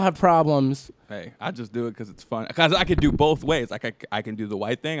 We all have problems. Hey, I just do it because it's fun. Because I could do both ways. Like I can do the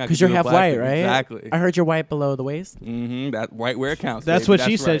white thing. Because you're half white, right? Exactly. I heard you're white below the waist. That white where it counts. That's baby. what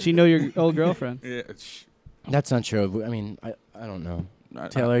she said. right. She know your old girlfriend. Yeah. That's not true. I mean, I don't know. I-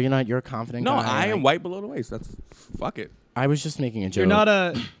 Taylor, you're a confident No, guy. I am white below the waist. That's fuck it. I was just making a joke. You're not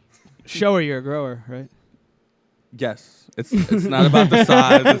a shower. You're a grower, right? Yes, it's not about the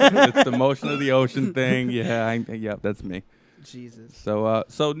size. It's the motion of the ocean thing. Yeah, yep, that's me. Jesus.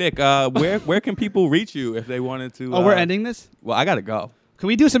 So Nick, where can people reach you if they wanted to? Oh, we're ending this. Well, I gotta go. Can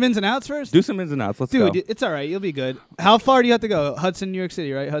we do some ins and outs first? Do some ins and outs. Let's Dude, go. it's all right. You'll be good. How far do you have to go? Hudson, New York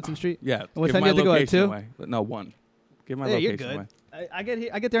City, right? Hudson Street. Yeah. What give time my do you have to go at, location 2? away. No, 1. Give my Yeah, you're location good. away.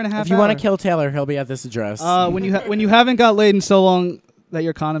 I get there in a half If you hour. want to kill Taylor, he'll be at this address. when you haven't got laid in so long that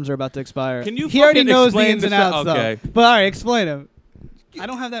your condoms are about to expire. Can you He already fucking knows the explain ins and this? outs, Okay. though. But all right, explain them. I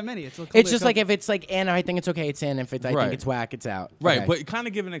don't have that many. It's just like if it's like in, I think it's okay, it's in. If I Right. think it's whack, it's out. Right, Okay. but kind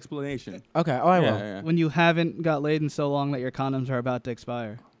of give an explanation. Okay. Oh, I will. Yeah. when you haven't got laid in so long that your condoms are about to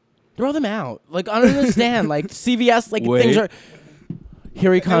expire. Throw them out. Like I don't understand. Like CVS, like Wait. things are.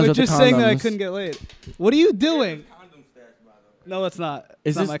 Here he They comes were with the just saying that I condoms. couldn't get laid. What are you doing? No, it's not.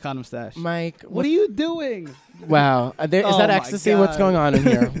 Is It's not this- my condom stash. Mike, What are you doing? Wow. Is Oh that my ecstasy? What's God. going on in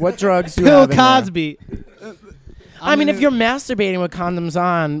here? What drugs do you Bill have in there? Cosby. I mean, if you're masturbating with condoms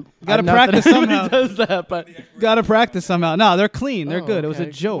on, Gotta not that practice anybody somehow. does that, but Gotta practice somehow. No, they're clean. They're Oh, good. It was a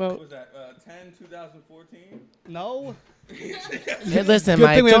okay. joke. Well- was that 10/2014? No. hey, listen, Good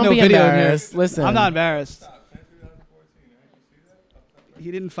Mike, thing we have don't no be video in here. embarrassed. Listen, I'm not embarrassed.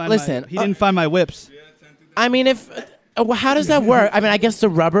 He didn't find Listen, he didn't find my whips. I mean, if well, how does that work? I mean, I guess the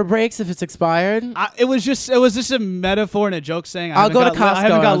rubber breaks if it's expired. It was just a metaphor and a joke saying. I'll go to Costco. I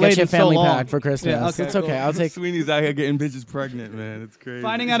haven't and got I'll laid get you a in so family long. pack for Christmas. Yeah, okay, it's okay. cool. I'll take. Sweeney's out here getting bitches pregnant, man. It's crazy.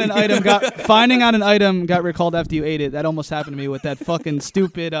 Finding out an item got recalled after you ate it. That almost happened to me with that fucking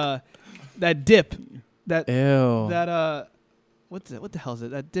stupid that dip. That Ew. what the hell is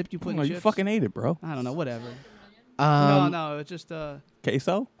it? That dip you put No, in you chips? fucking ate it, bro. I don't know. Whatever. No, it's just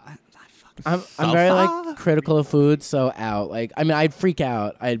Queso? I'm very like critical of food, so out. Like, I mean, I'd freak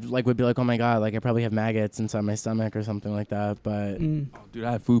out. I'd like would be like, oh my god, like I probably have maggots inside my stomach or something like that. But Mm. Oh, dude,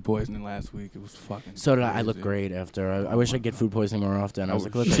 I had food poisoning last week. It was fucking. so did I. I crazy. look great after. I wish I'd get food poisoning more often. I was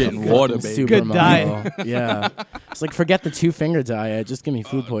like, look, shit like in a water, fucking baby. Good supermodel. diet. Yeah, it's like forget the 2-finger diet. Just give me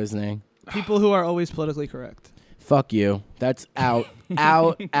food poisoning. people who are always politically correct. Fuck you. That's out,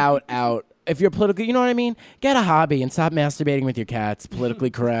 out, out, out. If you're politically, you know what I mean? Get a hobby and stop masturbating with your cats.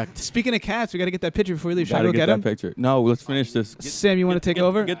 Politically correct. Speaking of cats, we got to get that picture before we leave. Should I Gotta go get get that him? picture. No, let's finish this. Sam, you want to take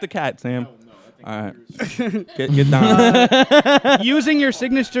over? Get the cat, Sam. All right. Get down. Using your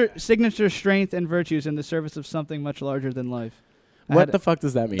signature strength and virtues in the service of something much larger than life. What the fuck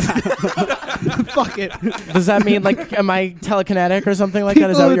does that mean? Fuck it. Does that mean like am I telekinetic or something like that?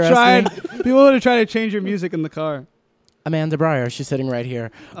 Is that what you're asking? People would try to change your music in the car. Amanda Breyer, she's sitting right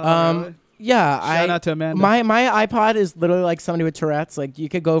here. Really? Yeah, Shout out to Amanda. My iPod is literally like somebody with Tourette's. Like you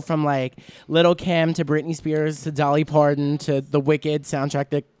could go from like Little Kim to Britney Spears to Dolly Parton to the Wicked soundtrack,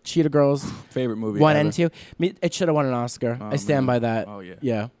 the Cheetah Girls Favorite movie 1 ever. and 2. It should have won an Oscar. Oh, I stand man. by that. Oh, yeah.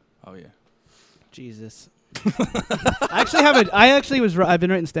 Yeah. Oh, yeah. Jesus. I've been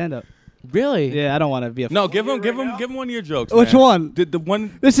writing stand up. Really? Yeah, I don't want to be a No, give him one of your jokes. Which man. one? The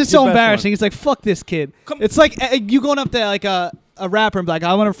one. This is your so best embarrassing. one. He's like, fuck this kid. Come- It's like you going up there like a rapper and be like,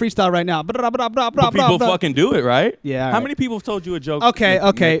 I want to freestyle right now. Blah, blah, blah, blah, But people blah. fucking do it, right? Yeah. How many people have told you a joke? Okay,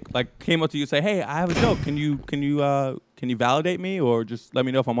 okay. Like came up to you and say, "Hey, I have a joke. Can you validate me or just let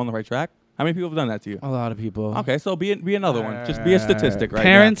me know if I'm on the right track?" How many people have done that to you? A lot of people. Okay, so be another one. Just be a statistic, right?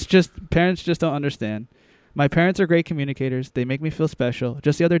 Parents just don't understand. My parents are great communicators. They make me feel special.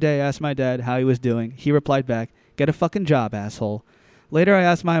 Just the other day, I asked my dad how he was doing. He replied back, "Get a fucking job, asshole." Later, I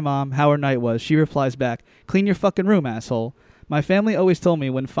asked my mom how her night was. She replies back, "Clean your fucking room, asshole." My family always told me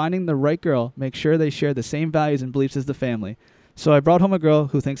when finding the right girl, make sure they share the same values and beliefs as the family. So I brought home a girl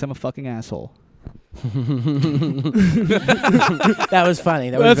who thinks I'm a fucking asshole. That was funny.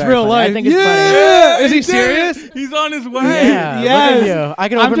 That was That's very real funny. life. I think it's Yeah! funny. Is he serious? He's on his way. Yeah. Yes. Look at you. I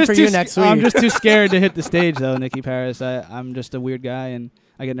can open for you next week. I'm just too scared to hit the stage, though, Nikki Paris. I'm just a weird guy, and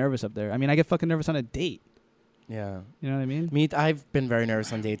I get nervous up there. I mean, I get fucking nervous on a date. Yeah. You know what I mean? I've been very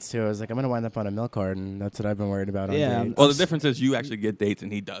nervous on dates too. I was like, I'm gonna wind up on a milk carton. That's what I've been worried about on Yeah. dates. Well, the difference is you actually get dates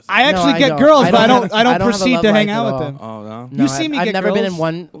and he doesn't. I actually I get don't. girls, I but I don't don't. have- I don't I don't have a proceed love to hang life out at with all. them. Oh no. No, You see me I've get never been girls? in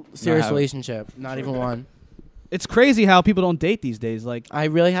one serious haven't. relationship. Not even one. It's crazy how people don't date these days. Like, I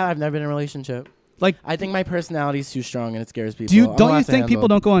really have. I've never been in a relationship. Like, I think my personality is too strong and it scares people. do you I'm don't allowed you to think people handle.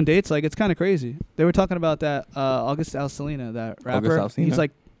 don't go on dates? Like, it's kind of crazy. They were talking about that August Alsina, that rapper. Alsina? He's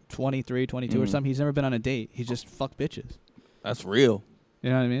like 23, 22 or Mm. something. He's never been on a date. He just fuck bitches. That's real. You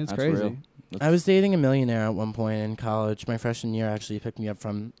know what I mean? It's That's crazy. real. I was dating a millionaire at one point in college. My freshman year, actually, he picked me up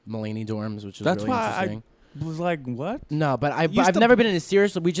from Mulaney dorms, which was That's really why interesting. I was like, what? No, but I've Used to- never been in a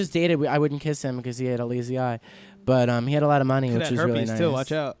serious. We just dated. I wouldn't kiss him because he had a lazy eye, but he had a lot of money, Could which have was really herpes nice. too.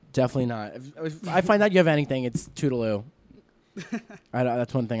 Watch out. Definitely not. If I find out you have anything, it's toodaloo.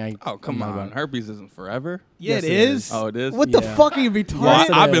 That's one thing I. Oh, come I'm not on. about. Herpes isn't forever. Yeah, Yes, it it is. is. Oh, it is? What the Yeah. fuck are you retarded? Well, Yes,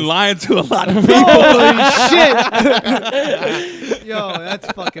 it I've been is. lying to a lot of people. Holy shit! Yo, that's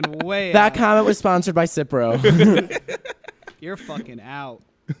fucking way That out. comment was sponsored by Cipro. You're fucking out.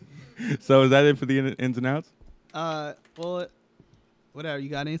 So is that it for the ins and outs? Well, whatever. You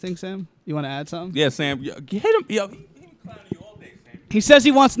got anything, Sam? You want to add something? Yeah, Sam. Hit him. Yo, he been clowning you all day, Sam. He says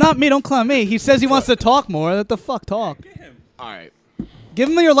he wants not me. Don't clown me. He says he wants to talk more. What the fuck talk? Get him. All right. Give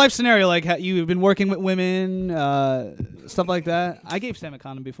him your life scenario, like how you've been working with women, stuff like that. I gave Sam a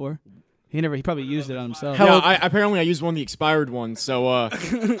condom before. He probably used it on himself. How yeah, old- apparently I used one of the expired ones. So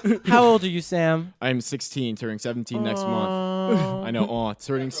How old are you, Sam? I'm 16, turning 17 next month. I know.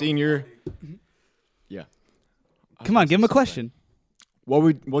 Turning senior. Yeah. Come on, give him a question.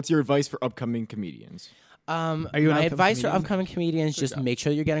 What's your advice for upcoming comedians? you an My upcoming advice for comedian? upcoming comedians: just make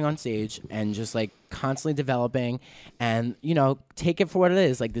sure you're getting on stage and just like constantly developing, and take it for what it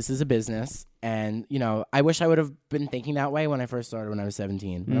is. Like this is a business, and I wish I would have been thinking that way when I first started when I was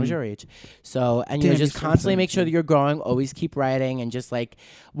 17, when I was your age. So and Damn, just you're constantly make sure 17. that you're growing. Always keep writing, and just like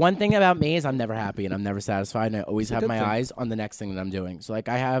one thing about me is I'm never happy and I'm never satisfied, and I always have good my thing. eyes on the next thing that I'm doing. So like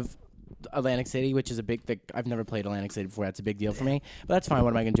I have Atlantic City, which is a big thing. I've never played Atlantic City before. That's a big deal for me. But that's fine. What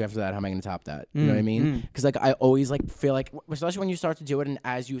am I going to do after that? How am I going to top that? You know what I mean? Because like I always like feel like, especially when you start to do it, and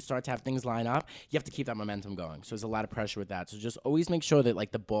as you start to have things line up, you have to keep that momentum going. So there's a lot of pressure with that. So just always make sure that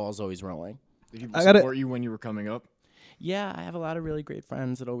like the ball's always rolling. Did people I gotta- support you when you were coming up? Yeah, I have a lot of really great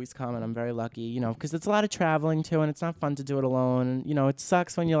friends that always come, and I'm very lucky, because it's a lot of traveling too, and it's not fun to do it alone. And, it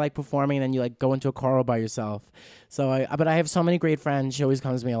sucks when you're like performing and then you like go into a car all by yourself. So but I have so many great friends. She always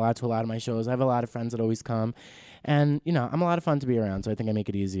comes to me a lot of my shows. I have a lot of friends that always come, and I'm a lot of fun to be around. So I think I make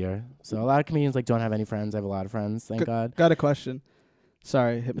it easier. So a lot of comedians like don't have any friends. I have a lot of friends, thank God. Got a question.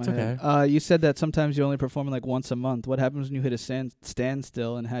 Sorry, hit my It's okay. head. You said that sometimes you only perform like once a month. What happens when you hit a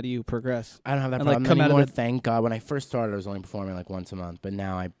standstill, and how do you progress? I don't have that And, like, problem come out of anymore. the- Thank God. When I first started, I was only performing like once a month, but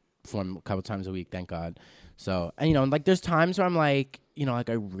now perform a couple times a week, thank God. So, and like there's times where I'm like, like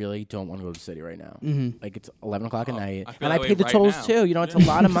I really don't want to go to the city right now. Like it's 11 o'clock at night, and I that pay way the right tolls now. too. It's a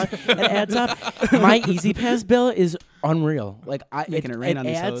lot of money. It adds up. My Easy Pass bill is unreal. Like Making it rain on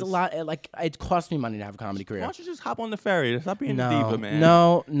these adds hoes. a lot. It costs me money to have a comedy Why career. don't you just hop on the ferry? Stop being a No, diva, man.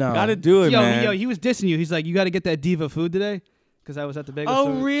 no. You gotta do it, man. Yo, he was dissing you. He's like, you got to get that diva food today, because I was at the bagel Oh,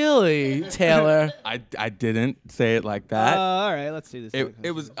 store. really, Taylor? I didn't say it like that. All right, let's see this.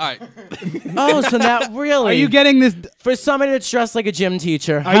 It was all right. Oh, so not really. Are you getting this? for somebody that's dressed like a gym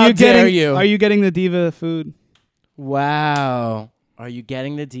teacher? Are How you dare getting? you? Are you getting the diva food? Wow. Are you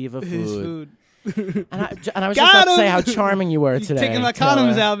getting the diva His food? food. And I was Got just about to say him! how charming you were today. Taking my Taylor.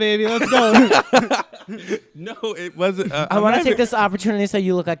 condoms out, baby. Let's go. No, it wasn't. I want to take this opportunity to say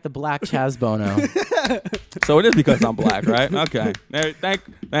you look like the Black Chaz Bono. So it is because I'm black, right? Okay.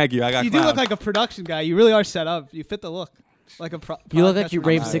 Thank you. I got. You do clowned. look like a production guy. You really are set up. You fit the look. Like a You look like you podcast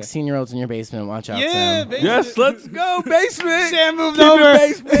raped producer. 16-year-olds in your basement. Watch out, Yeah, Sam. baby. Yes, let's go, basement. Sam moved Keep it over.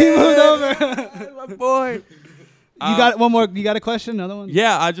 basement. He moved over. My boy. You got one more. You got a question? Another one?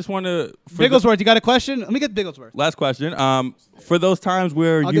 Yeah, I just want to. Bigglesworth, you got a question? Let me get Bigglesworth. Last question. For those times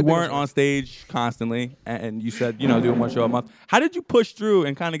where I'll you get weren't Bigglesworth. on stage constantly, and you said, doing one show a month, how did you push through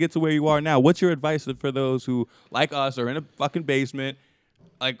and kind of get to where you are now? What's your advice for those who, like us, are in a fucking basement,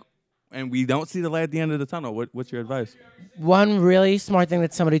 and we don't see the light at the end of the tunnel? What's your advice? One really smart thing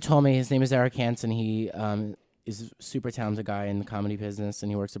that somebody told me, his name is Eric Hansen. He is a super talented guy in the comedy business,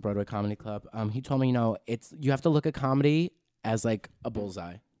 and he works at Broadway Comedy Club. He told me, you have to look at comedy as like a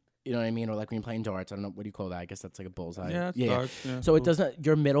bullseye. You know what I mean? Or like when you're playing darts. I don't know. What do you call that? I guess that's like a bullseye. Yeah, it's darts. Yeah, So it doesn't,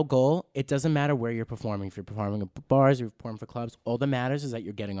 your middle goal, it doesn't matter where you're performing. If you're performing at bars, if you're performing for clubs, all that matters is that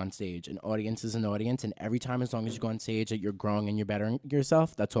you're getting on stage. An audience is an audience. And every time, as long as you go on stage, that you're growing and you're bettering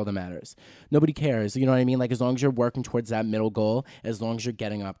yourself, that's all that matters. Nobody cares. You know what I mean? Like as long as you're working towards that middle goal, as long as you're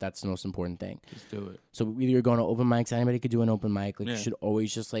getting up, that's the most important thing. Just do it. So either you're going to open mics, anybody could do an open mic. Like Yeah. you should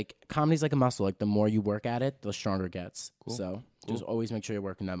always just comedy's like a muscle. Like the more you work at it, the stronger it gets. Cool. So just always make sure you're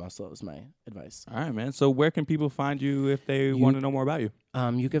working that muscle is my advice. All right, man. So where can people find you if they want to know more about you?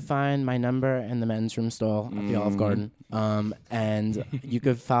 You could find my number in the men's room stall at the Olive Garden. And you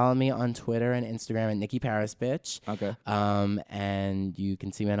could follow me on Twitter and Instagram at Nikki Paris Bitch. Okay. And you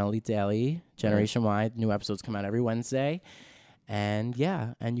can see me on Elite Daily, Generation Y. New episodes come out every Wednesday. And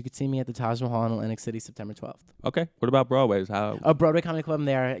and you could see me at the Taj Mahal in Atlantic City, September 12th. Okay. What about Broadway's? How? Broadway Comedy Club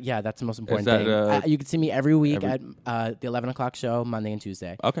there. Yeah, that's the most important that, thing. You can see me every week at the 11 o'clock show, Monday and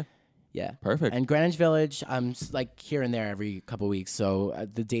Tuesday. Okay. Yeah. Perfect. And Greenwich Village, I'm here and there every couple weeks, so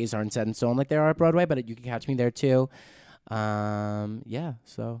the days aren't set in stone like they are at Broadway, but you can catch me there too.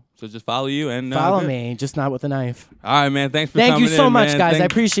 So just follow you and follow good. me, just not with a knife. All right, man. Thanks for Thank coming you so in, much, man. guys. I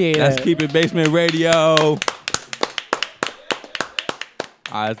appreciate Let's it. keep it Basement Radio.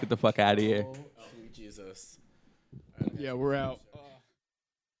 All right, let's get the fuck out of here. Jesus. Yeah, we're out.